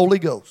of the Holy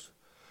Ghost.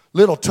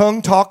 Little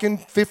tongue-talking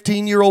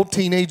 15-year-old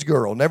teenage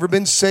girl. Never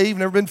been saved,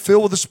 never been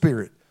filled with the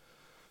Spirit.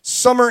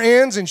 Summer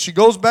ends and she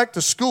goes back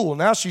to school.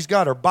 Now she's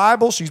got her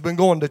Bible. She's been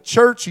going to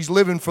church. She's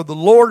living for the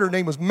Lord. Her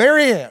name was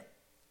Mary Ann.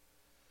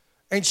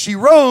 And she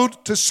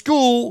rode to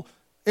school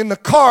in the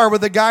car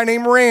with a guy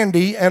named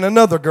Randy and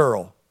another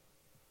girl.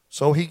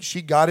 So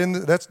she got in.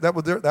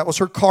 That was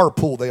her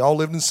carpool. They all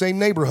lived in the same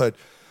neighborhood.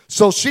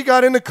 So she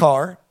got in the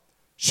car.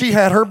 She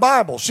had her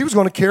Bible. She was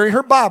going to carry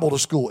her Bible to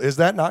school. Is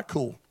that not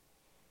cool?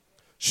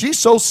 She's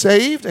so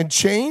saved and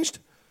changed.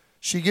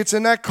 She gets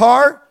in that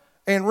car,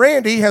 and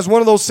Randy has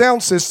one of those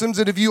sound systems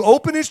that if you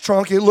open his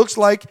trunk, it looks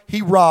like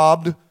he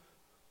robbed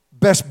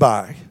Best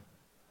Buy.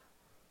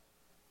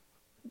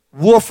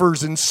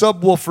 Woofers and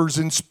subwoofers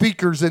and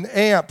speakers and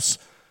amps.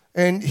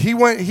 And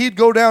he'd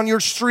go down your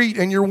street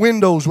and your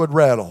windows would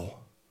rattle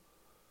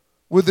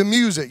with the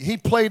music. He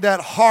played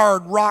that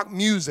hard rock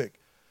music.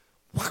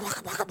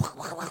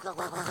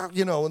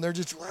 You know, and they're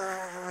just,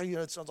 you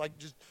know, it sounds like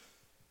just,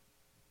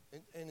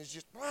 and it's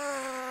just,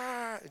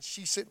 and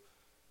she said,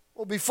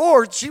 well,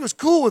 before, she was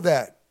cool with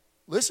that.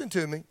 Listen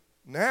to me.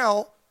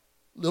 Now,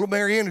 little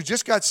Mary Ann, who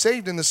just got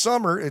saved in the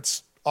summer,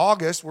 it's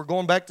August, we're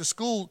going back to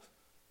school,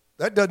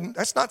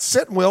 that's not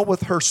sitting well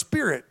with her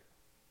spirit.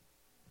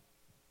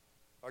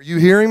 Are you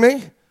hearing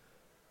me?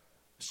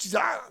 She's,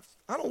 I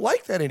don't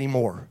like that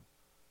anymore.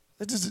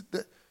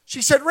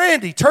 She said,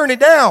 Randy, turn it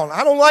down.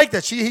 I don't like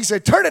that. He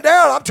said, turn it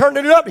down. I'm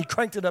turning it up. He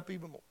cranked it up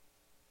even more.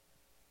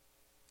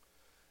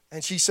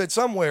 And she said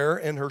somewhere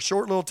in her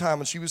short little time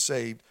when she was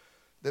saved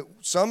that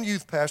some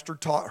youth pastor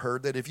taught her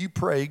that if you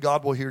pray,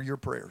 God will hear your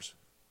prayers.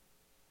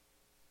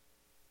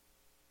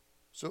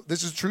 So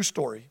this is a true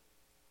story.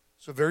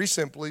 So very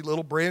simply,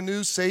 little brand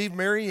new saved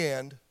Mary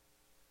Ann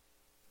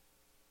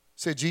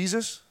said,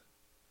 Jesus,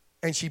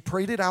 and she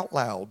prayed it out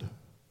loud.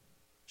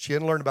 She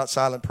hadn't learned about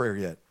silent prayer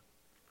yet.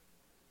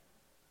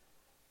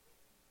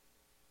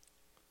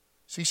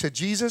 She said,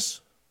 Jesus,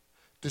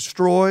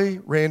 destroy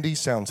Randy's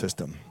sound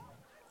system.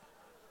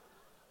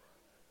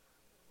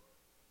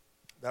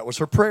 That was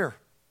her prayer,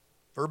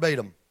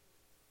 verbatim.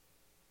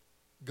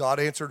 God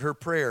answered her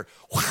prayer.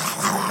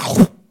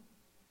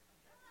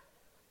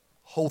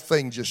 Whole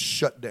thing just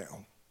shut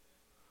down.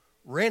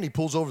 Randy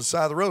pulls over the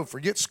side of the road.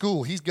 Forget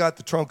school. He's got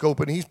the trunk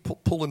open. He's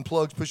pulling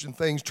plugs, pushing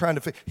things, trying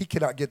to fix. He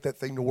cannot get that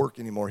thing to work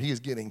anymore. He is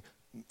getting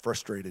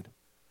frustrated.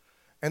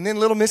 And then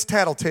little Miss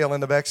Tattletale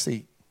in the back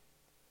seat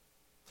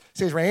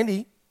says,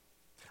 Randy,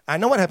 I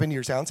know what happened to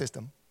your sound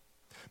system.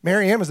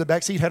 Mary Ann was in the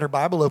back seat, had her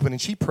Bible open,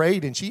 and she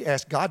prayed, and she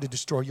asked God to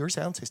destroy your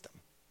sound system.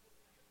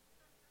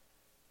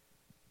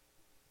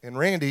 And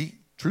Randy,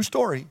 true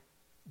story,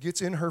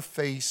 gets in her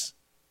face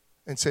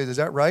and says, is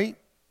that right?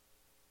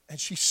 And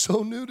she's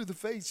so new to the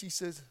faith, she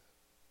says,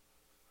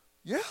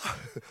 yeah,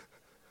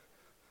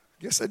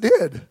 guess I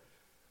did.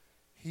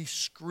 He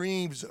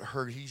screams at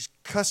her. He's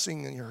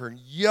cussing at her and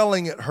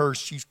yelling at her.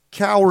 She's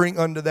cowering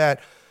under that.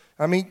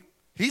 I mean,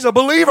 he's a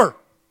believer.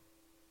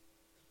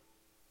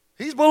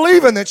 He's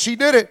believing that she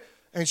did it.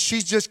 And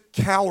she's just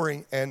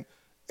cowering, and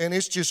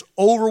it's just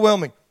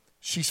overwhelming.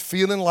 She's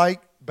feeling like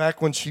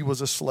back when she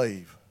was a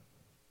slave.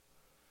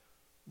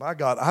 My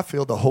God, I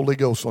feel the Holy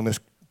Ghost on this.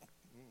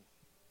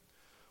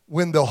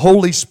 When the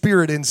Holy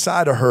Spirit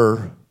inside of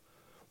her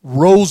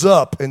rose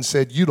up and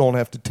said, you don't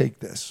have to take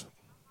this.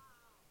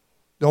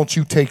 Don't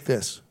you take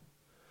this.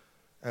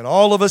 And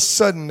all of a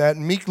sudden, that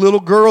meek little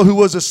girl who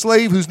was a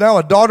slave, who's now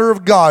a daughter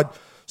of God,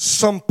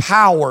 some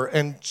power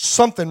and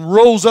something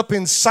rose up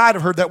inside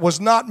of her that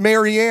was not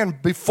Mary Ann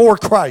before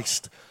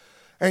Christ.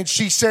 And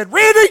she said,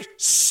 Randy,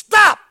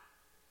 stop.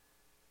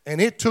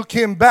 And it took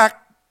him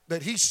back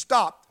that he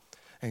stopped.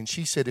 And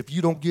she said, if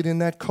you don't get in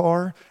that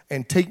car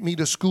and take me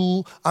to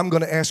school, I'm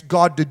going to ask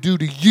God to do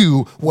to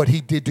you what he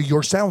did to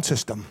your sound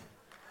system.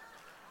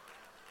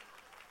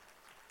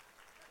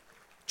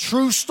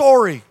 True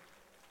story.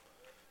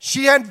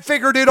 She hadn't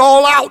figured it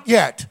all out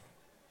yet.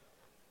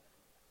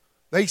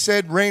 They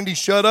said, Randy,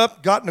 shut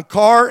up, got in the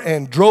car,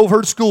 and drove her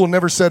to school and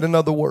never said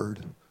another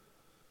word.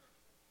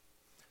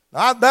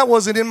 That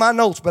wasn't in my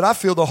notes, but I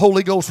feel the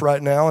Holy Ghost right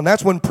now, and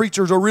that's when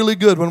preachers are really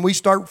good, when we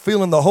start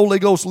feeling the Holy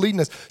Ghost leading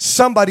us.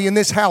 Somebody in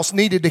this house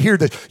needed to hear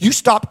this. You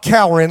stop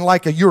cowering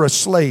like you're a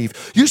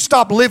slave. You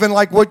stop living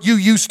like what you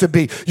used to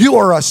be. You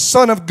are a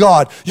son of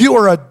God. You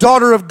are a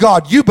daughter of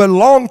God. You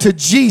belong to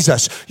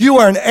Jesus. You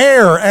are an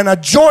heir and a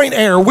joint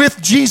heir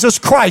with Jesus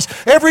Christ.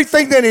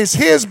 Everything that is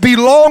his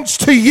belongs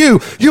to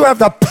you. You have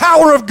the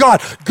power of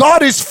God.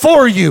 God is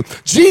for you.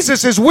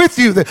 Jesus is with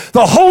you.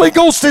 The Holy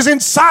Ghost is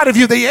inside of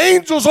you. The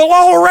angels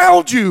all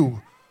around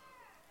you.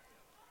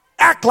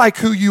 Act like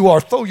who you are.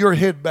 Throw your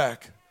head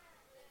back.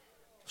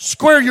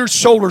 Square your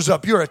shoulders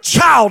up. You're a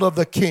child of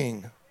the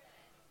King.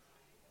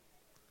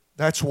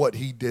 That's what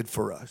he did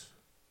for us.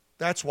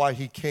 That's why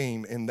he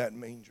came in that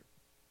manger.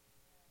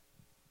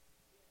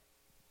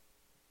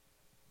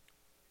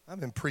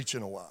 I've been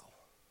preaching a while.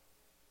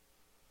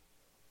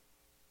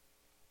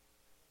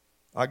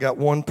 I got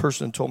one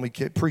person who told me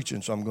keep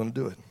preaching, so I'm going to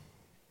do it.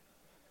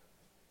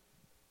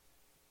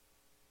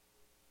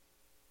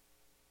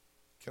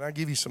 Can I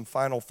give you some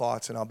final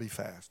thoughts, and I'll be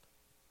fast?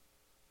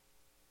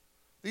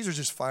 These are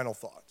just final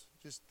thoughts,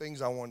 just things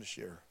I wanted to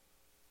share.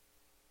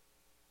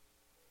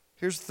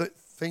 Here's the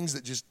things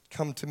that just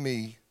come to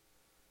me.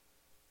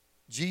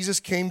 Jesus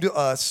came to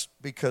us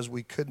because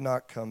we could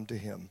not come to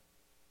him.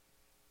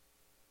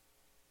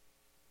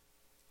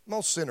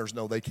 Most sinners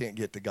know they can't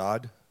get to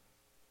God.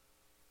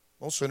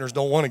 Most sinners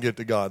don't want to get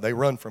to God. They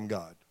run from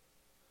God.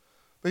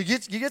 But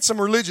you get some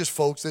religious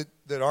folks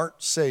that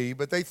aren't saved,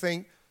 but they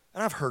think,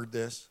 and I've heard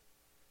this,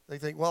 they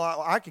think,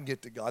 well, I can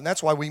get to God. And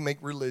that's why we make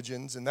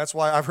religions, and that's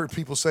why I've heard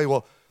people say,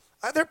 well,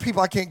 there are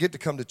people I can't get to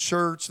come to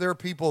church. There are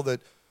people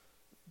that,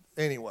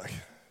 anyway.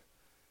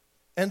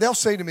 And they'll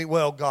say to me,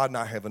 well, God and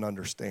I have an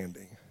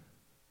understanding.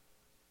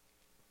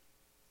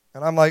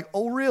 And I'm like,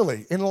 oh,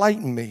 really?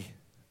 Enlighten me.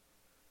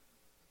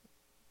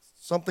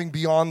 Something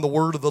beyond the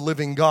word of the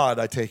living God,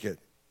 I take it.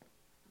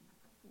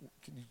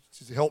 Can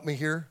you help me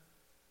here?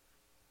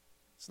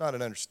 It's not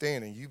an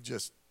understanding. You've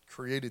just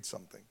created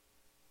something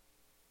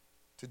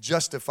to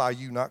justify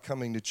you not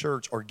coming to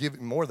church, or give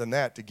more than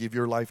that, to give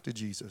your life to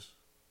Jesus.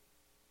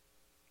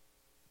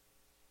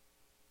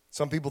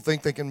 Some people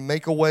think they can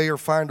make a way or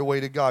find a way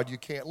to God. You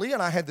can't. Leah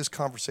and I had this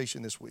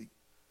conversation this week.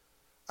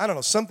 I don't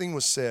know, something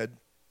was said,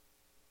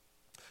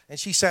 and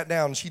she sat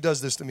down, and she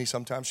does this to me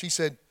sometimes. She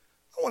said,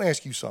 I want to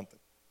ask you something.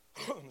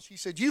 She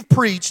said, you've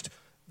preached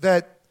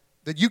that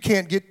you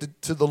can't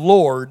get to the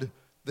Lord,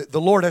 that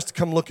the Lord has to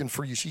come looking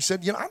for you. She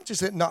said, I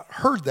just had not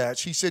heard that.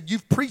 She said,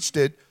 you've preached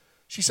it.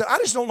 She said, I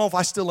just don't know if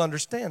I still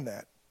understand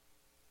that.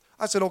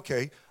 I said,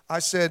 okay. I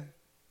said,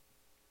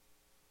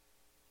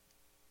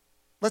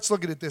 let's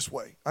look at it this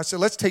way. I said,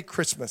 let's take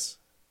Christmas.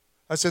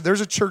 I said,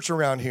 there's a church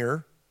around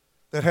here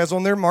that has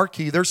on their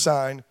marquee, their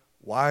sign,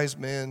 wise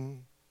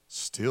men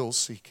still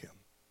seek him.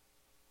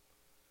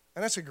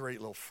 And that's a great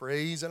little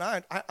phrase, and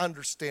I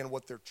understand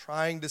what they're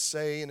trying to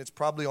say, and it's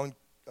probably on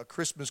a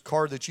Christmas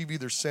card that you've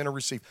either sent or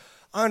received.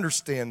 I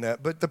understand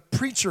that, but the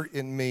preacher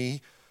in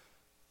me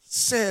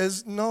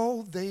says,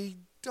 no, they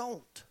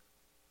don't.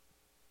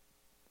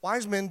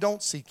 Wise men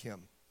don't seek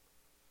him.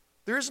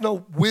 There is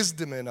no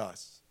wisdom in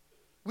us.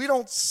 We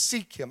don't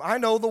seek him. I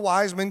know the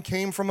wise men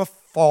came from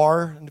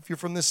afar, and if you're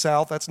from the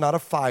south, that's not a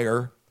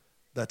fire,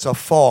 that's a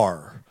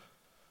far.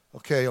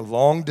 Okay, a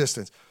long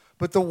distance.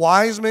 But the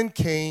wise men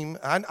came.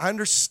 I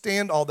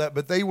understand all that,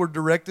 but they were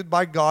directed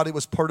by God. It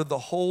was part of the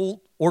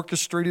whole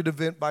orchestrated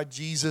event by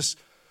Jesus.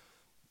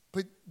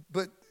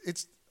 But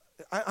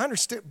I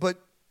understand. But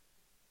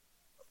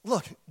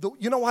look,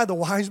 you know why the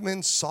wise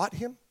men sought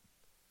him?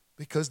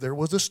 Because there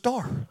was a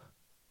star.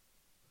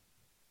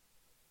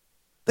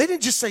 They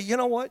didn't just say, you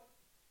know what?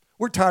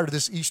 We're tired of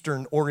this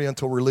Eastern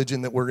Oriental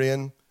religion that we're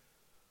in.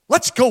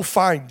 Let's go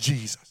find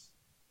Jesus.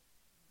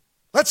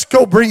 Let's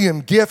go bring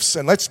him gifts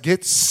and let's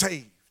get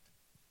saved.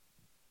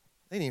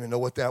 They didn't even know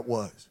what that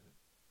was.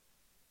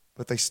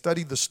 But they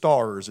studied the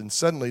stars, and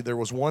suddenly there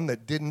was one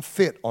that didn't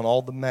fit on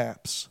all the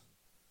maps.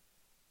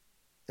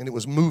 And it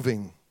was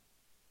moving.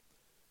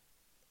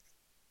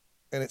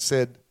 And it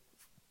said,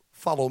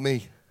 follow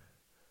me,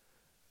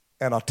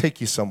 and I'll take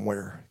you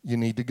somewhere you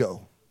need to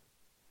go.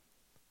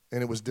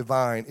 And it was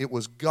divine. It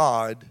was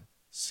God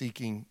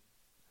seeking.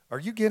 Are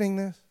you getting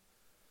this?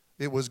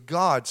 It was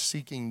God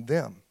seeking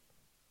them,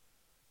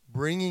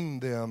 bringing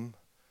them.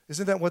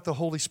 Isn't that what the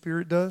Holy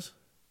Spirit does?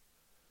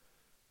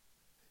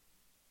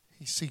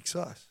 He seeks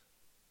us.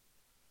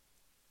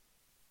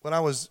 When I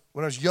was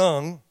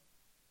young,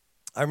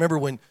 I remember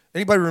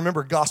anybody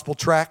remember gospel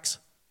tracts?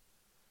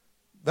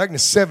 Back in the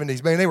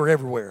 70s, man, they were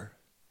everywhere.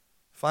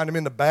 Find them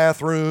in the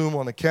bathroom,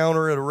 on the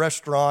counter at a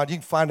restaurant. You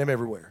can find them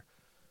everywhere.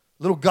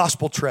 Little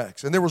gospel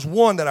tracts. And there was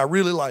one that I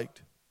really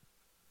liked.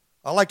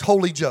 I liked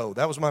Holy Joe.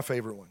 That was my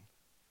favorite one.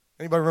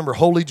 Anybody remember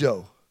Holy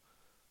Joe?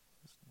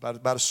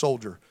 About a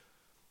soldier.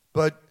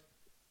 But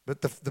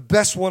the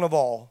best one of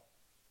all,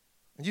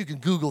 and you can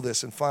Google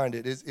this and find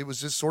it. It was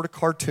just sort of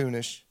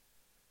cartoonish.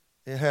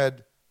 It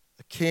had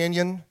a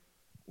canyon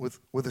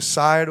with a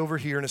side over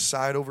here and a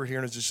side over here,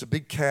 and it's just a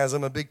big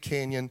chasm, a big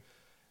canyon.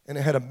 And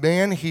it had a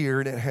man here,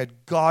 and it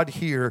had God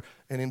here,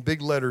 and in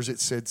big letters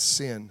it said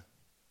sin.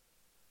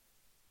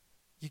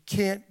 You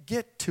can't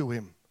get to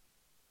him.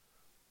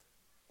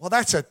 Well,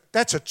 that's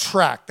a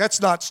tract. That's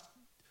not.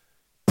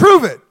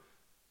 Prove it.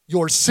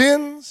 Your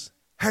sins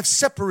have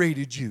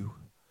separated you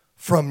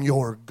from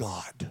your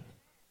God.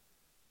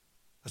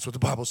 That's what the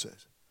Bible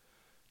says.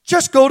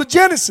 Just go to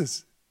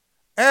Genesis.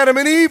 Adam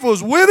and Eve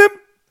was with him,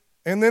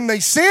 and then they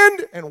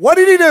sinned, and what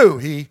did he do?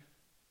 He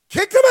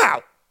kicked them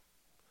out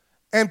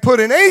and put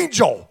an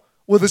angel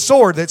with a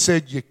sword that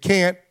said, you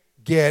can't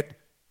get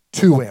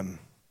to him.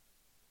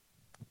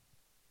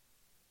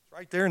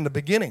 Right there in the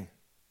beginning.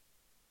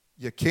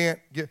 You can't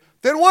get.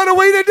 Then what are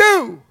we to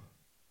do?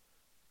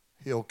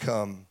 He'll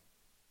come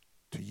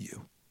to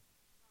you.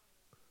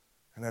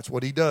 And that's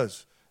what he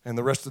does. And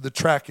the rest of the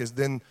track is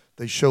then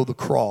they show the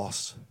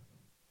cross.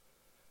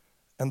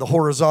 And the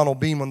horizontal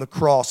beam on the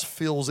cross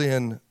fills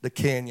in the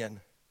canyon.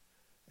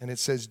 And it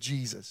says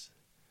Jesus.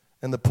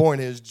 And the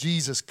point is,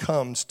 Jesus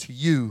comes to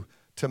you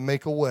to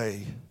make a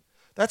way.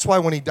 That's why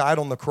when he died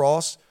on the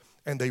cross,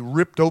 and they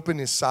ripped open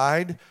his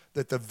side,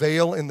 that the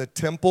veil in the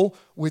temple,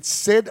 which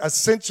said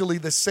essentially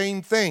the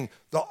same thing.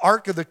 The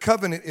Ark of the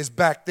Covenant is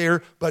back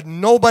there, but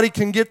nobody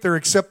can get there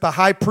except the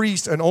high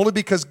priest, and only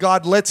because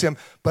God lets him.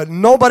 But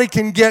nobody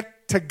can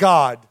get to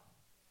God.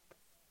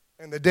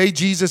 And the day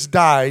Jesus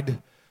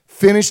died,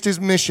 finished his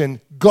mission,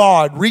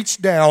 God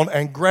reached down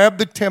and grabbed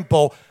the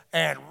temple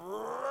and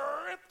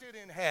ripped it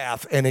in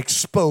half and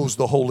exposed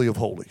the Holy of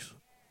Holies.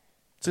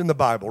 It's in the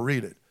Bible.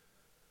 Read it.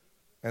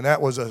 And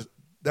that was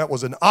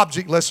an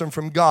object lesson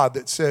from God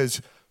that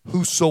says,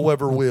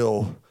 whosoever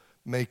will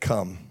may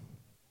come.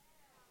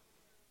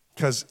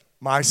 Because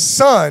my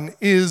Son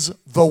is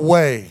the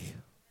way,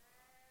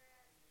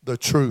 the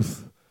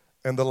truth,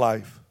 and the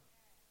life.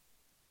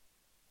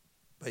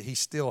 But he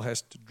still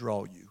has to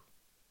draw you.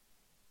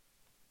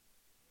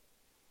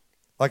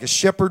 Like a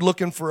shepherd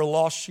looking for a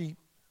lost sheep,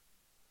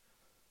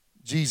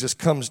 Jesus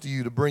comes to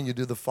you to bring you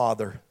to the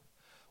Father.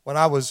 When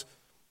I was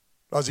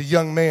a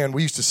young man,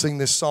 we used to sing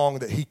this song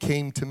that he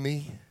came to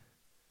me.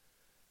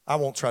 I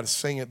won't try to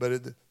sing it,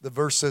 but the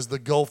verse says, the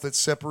gulf that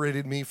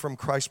separated me from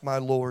Christ my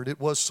Lord, it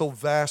was so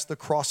vast, the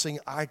crossing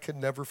I could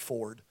never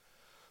ford.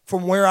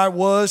 From where I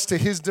was to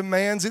his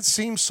demands, it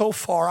seemed so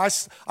far.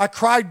 I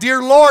cried,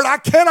 dear Lord, I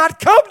cannot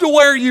come to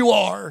where you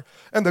are.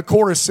 And the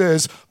chorus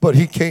says, but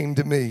he came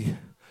to me.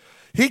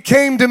 He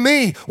came to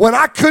me when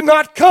I could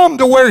not come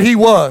to where he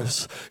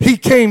was. He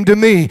came to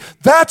me.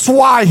 That's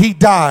why he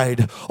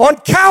died on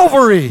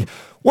Calvary.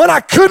 When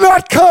I could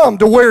not come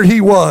to where he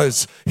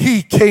was,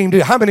 he came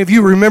to. How many of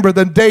you remember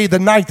the day, the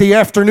night, the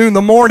afternoon,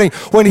 the morning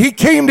when he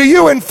came to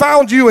you and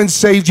found you and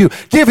saved you?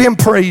 Give him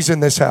praise in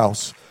this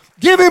house.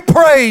 Give him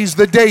praise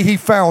the day he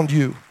found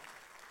you.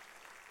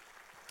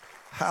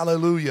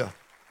 Hallelujah.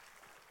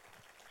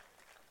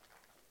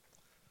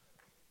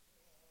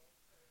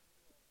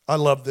 I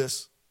love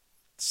this.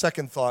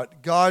 Second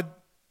thought, God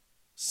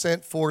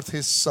sent forth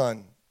his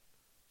Son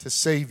to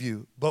save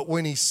you. But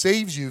when he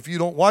saves you, if you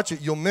don't watch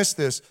it, you'll miss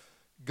this.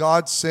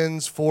 God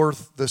sends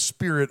forth the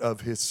Spirit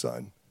of his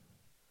Son.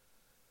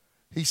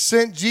 He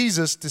sent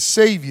Jesus to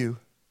save you.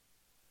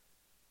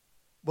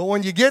 But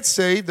when you get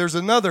saved, there's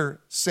another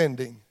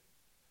sending.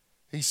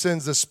 He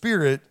sends the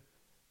Spirit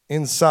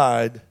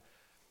inside.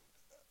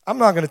 I'm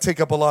not going to take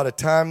up a lot of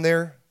time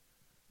there,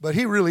 but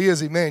he really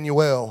is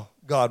Emmanuel,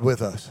 God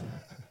with us.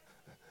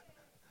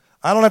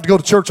 I don't have to go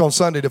to church on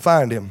Sunday to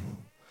find him.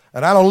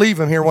 And I don't leave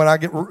him here when I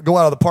go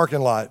out of the parking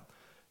lot.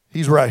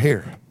 He's right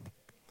here.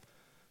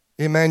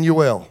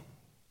 Emmanuel.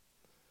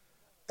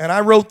 And I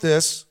wrote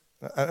this.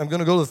 I'm going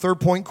to go to the third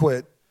point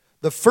quick.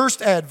 The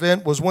first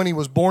advent was when he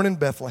was born in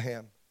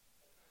Bethlehem.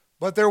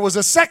 But there was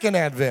a second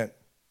advent,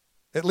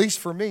 at least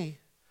for me.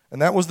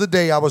 And that was the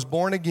day I was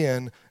born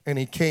again and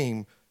he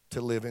came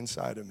to live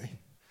inside of me.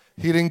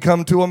 He didn't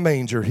come to a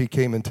manger. He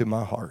came into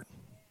my heart.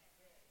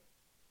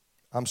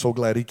 I'm so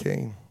glad he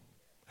came.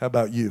 How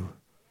about you?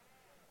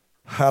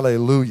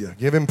 Hallelujah.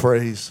 Give him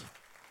praise.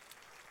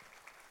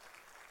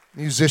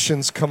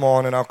 Musicians, come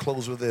on, and I'll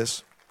close with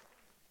this.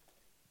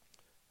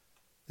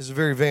 This is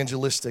very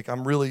evangelistic.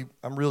 I'm really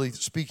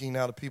speaking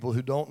now to people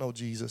who don't know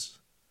Jesus.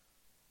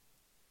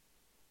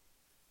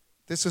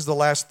 This is the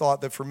last thought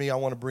that for me I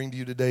want to bring to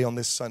you today on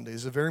this Sunday.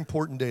 It's a very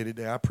important day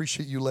today. I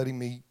appreciate you letting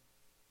me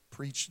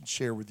preach and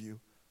share with you.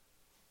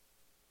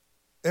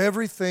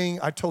 Everything,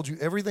 I told you,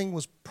 everything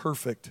was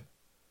perfect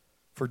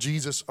for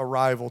Jesus'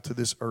 arrival to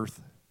this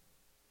earth.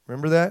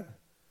 Remember that?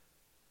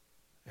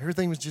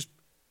 Everything was just,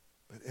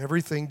 but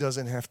everything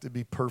doesn't have to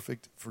be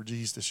perfect for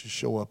Jesus to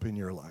show up in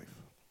your life.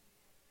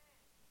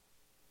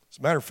 As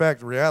a matter of fact,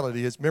 the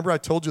reality is, remember I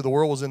told you the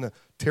world was in a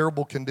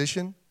terrible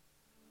condition?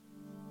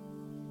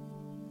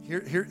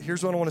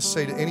 Here's what I want to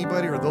say to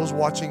anybody or those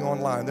watching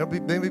online. There'll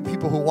be maybe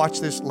people who watch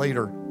this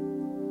later.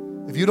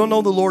 If you don't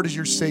know the Lord as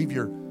your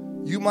Savior,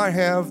 you might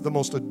have the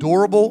most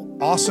adorable,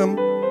 awesome,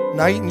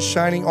 knight in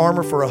shining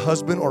armor for a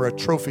husband or a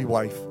trophy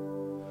wife.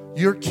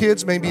 Your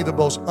kids may be the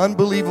most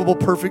unbelievable,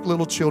 perfect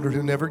little children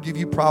who never give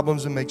you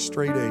problems and make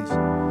straight A's.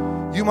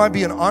 You might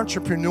be an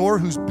entrepreneur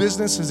whose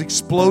business has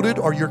exploded,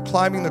 or you're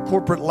climbing the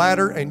corporate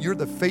ladder and you're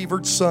the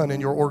favored son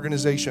in your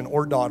organization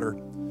or daughter.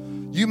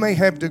 You may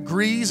have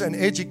degrees and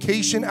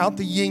education out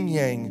the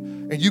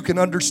yin-yang, and you can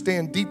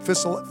understand deep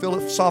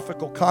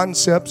philosophical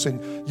concepts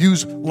and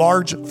use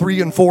large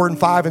 3 and 4 and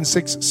 5 and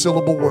 6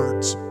 syllable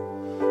words.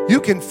 You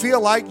can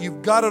feel like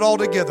you've got it all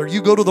together.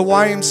 You go to the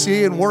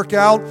YMCA and work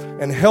out,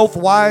 and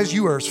health-wise,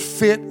 you are as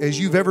fit as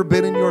you've ever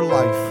been in your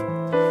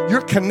life.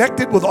 You're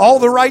connected with all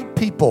the right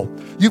people.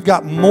 You've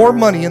got more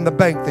money in the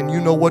bank than you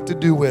know what to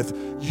do with.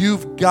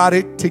 You've got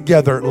it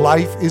together.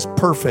 Life is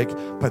perfect,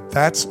 but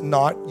that's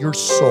not your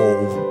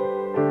soul.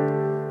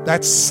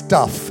 That's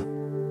stuff.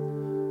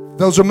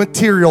 Those are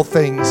material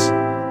things.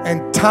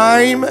 And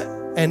time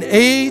and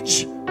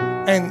age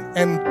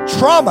and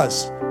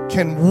traumas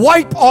can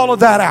wipe all of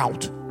that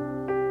out.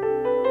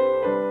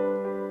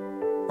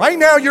 Right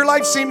now, your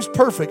life seems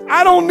perfect.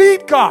 I don't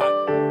need God.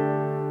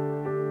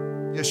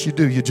 Yes, you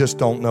do. You just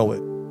don't know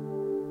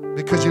it.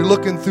 Because you're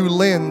looking through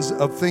lens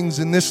of things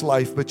in this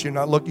life, but you're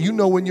not looking. You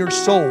know in your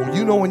soul,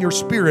 you know in your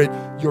spirit,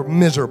 you're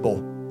miserable.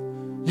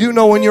 You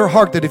know in your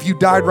heart that if you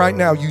died right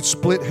now, you'd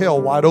split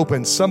hell wide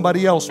open.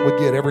 Somebody else would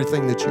get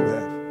everything that you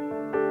have.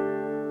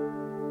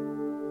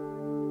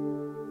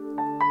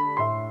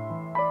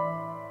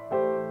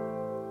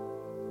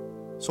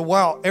 So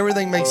while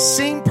everything may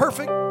seem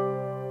perfect,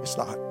 it's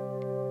not.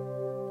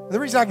 And the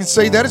reason I can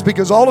say that is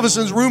because all of us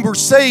in this room were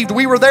saved.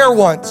 We were there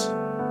once.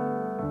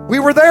 We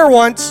were there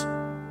once.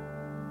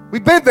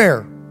 We've been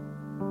there.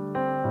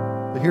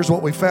 But here's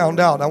what we found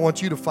out. I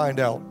want you to find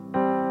out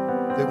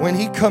that when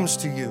he comes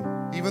to you,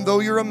 even though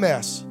you're a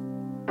mess,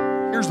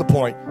 here's the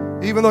point.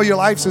 Even though your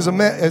life is a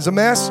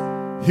mess,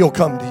 he'll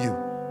come to you.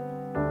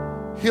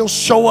 He'll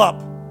show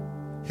up.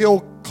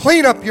 He'll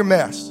clean up your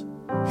mess.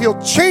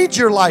 He'll change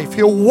your life.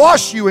 He'll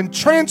wash you and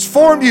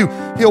transform you.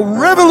 He'll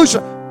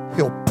revolutionize.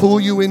 He'll pull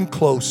you in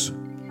close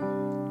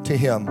to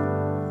him.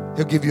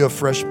 He'll give you a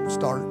fresh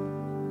start.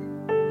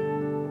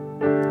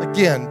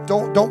 Again,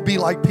 don't be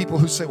like people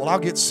who say, well, I'll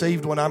get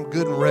saved when I'm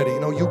good and ready.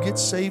 No, you'll get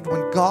saved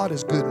when God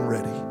is good and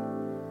ready.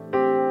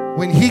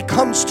 When he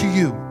comes to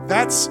you,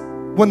 that's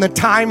when the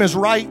time is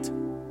right.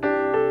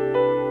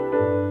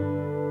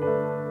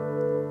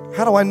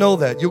 How do I know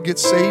that? You'll get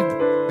saved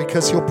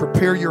because he'll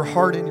prepare your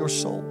heart and your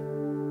soul.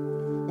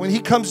 When he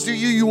comes to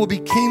you, you will be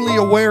keenly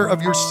aware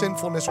of your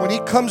sinfulness. When he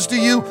comes to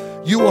you,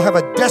 you will have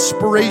a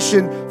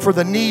desperation for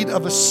the need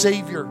of a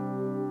Savior.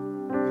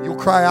 You'll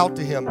cry out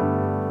to him,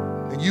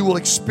 and you will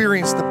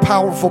experience the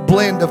powerful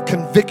blend of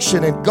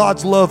conviction and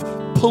God's love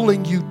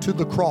pulling you to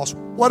the cross.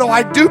 What do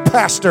I do,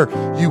 Pastor?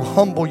 You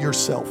humble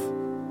yourself,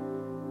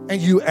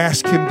 and you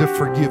ask him to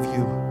forgive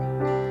you.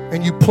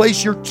 And you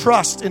place your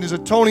trust in his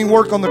atoning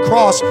work on the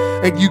cross,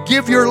 and you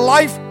give your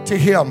life to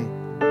him,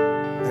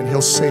 and he'll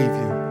save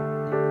you.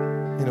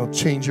 And he'll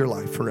change your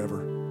life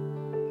forever.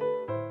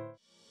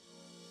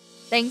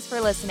 Thanks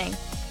for listening.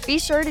 Be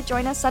sure to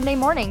join us Sunday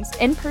mornings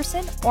in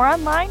person or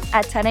online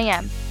at 10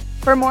 a.m.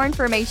 For more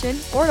information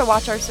or to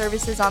watch our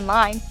services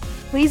online,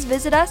 please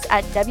visit us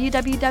at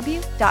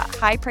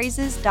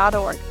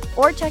www.highpraises.org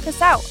or check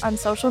us out on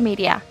social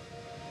media.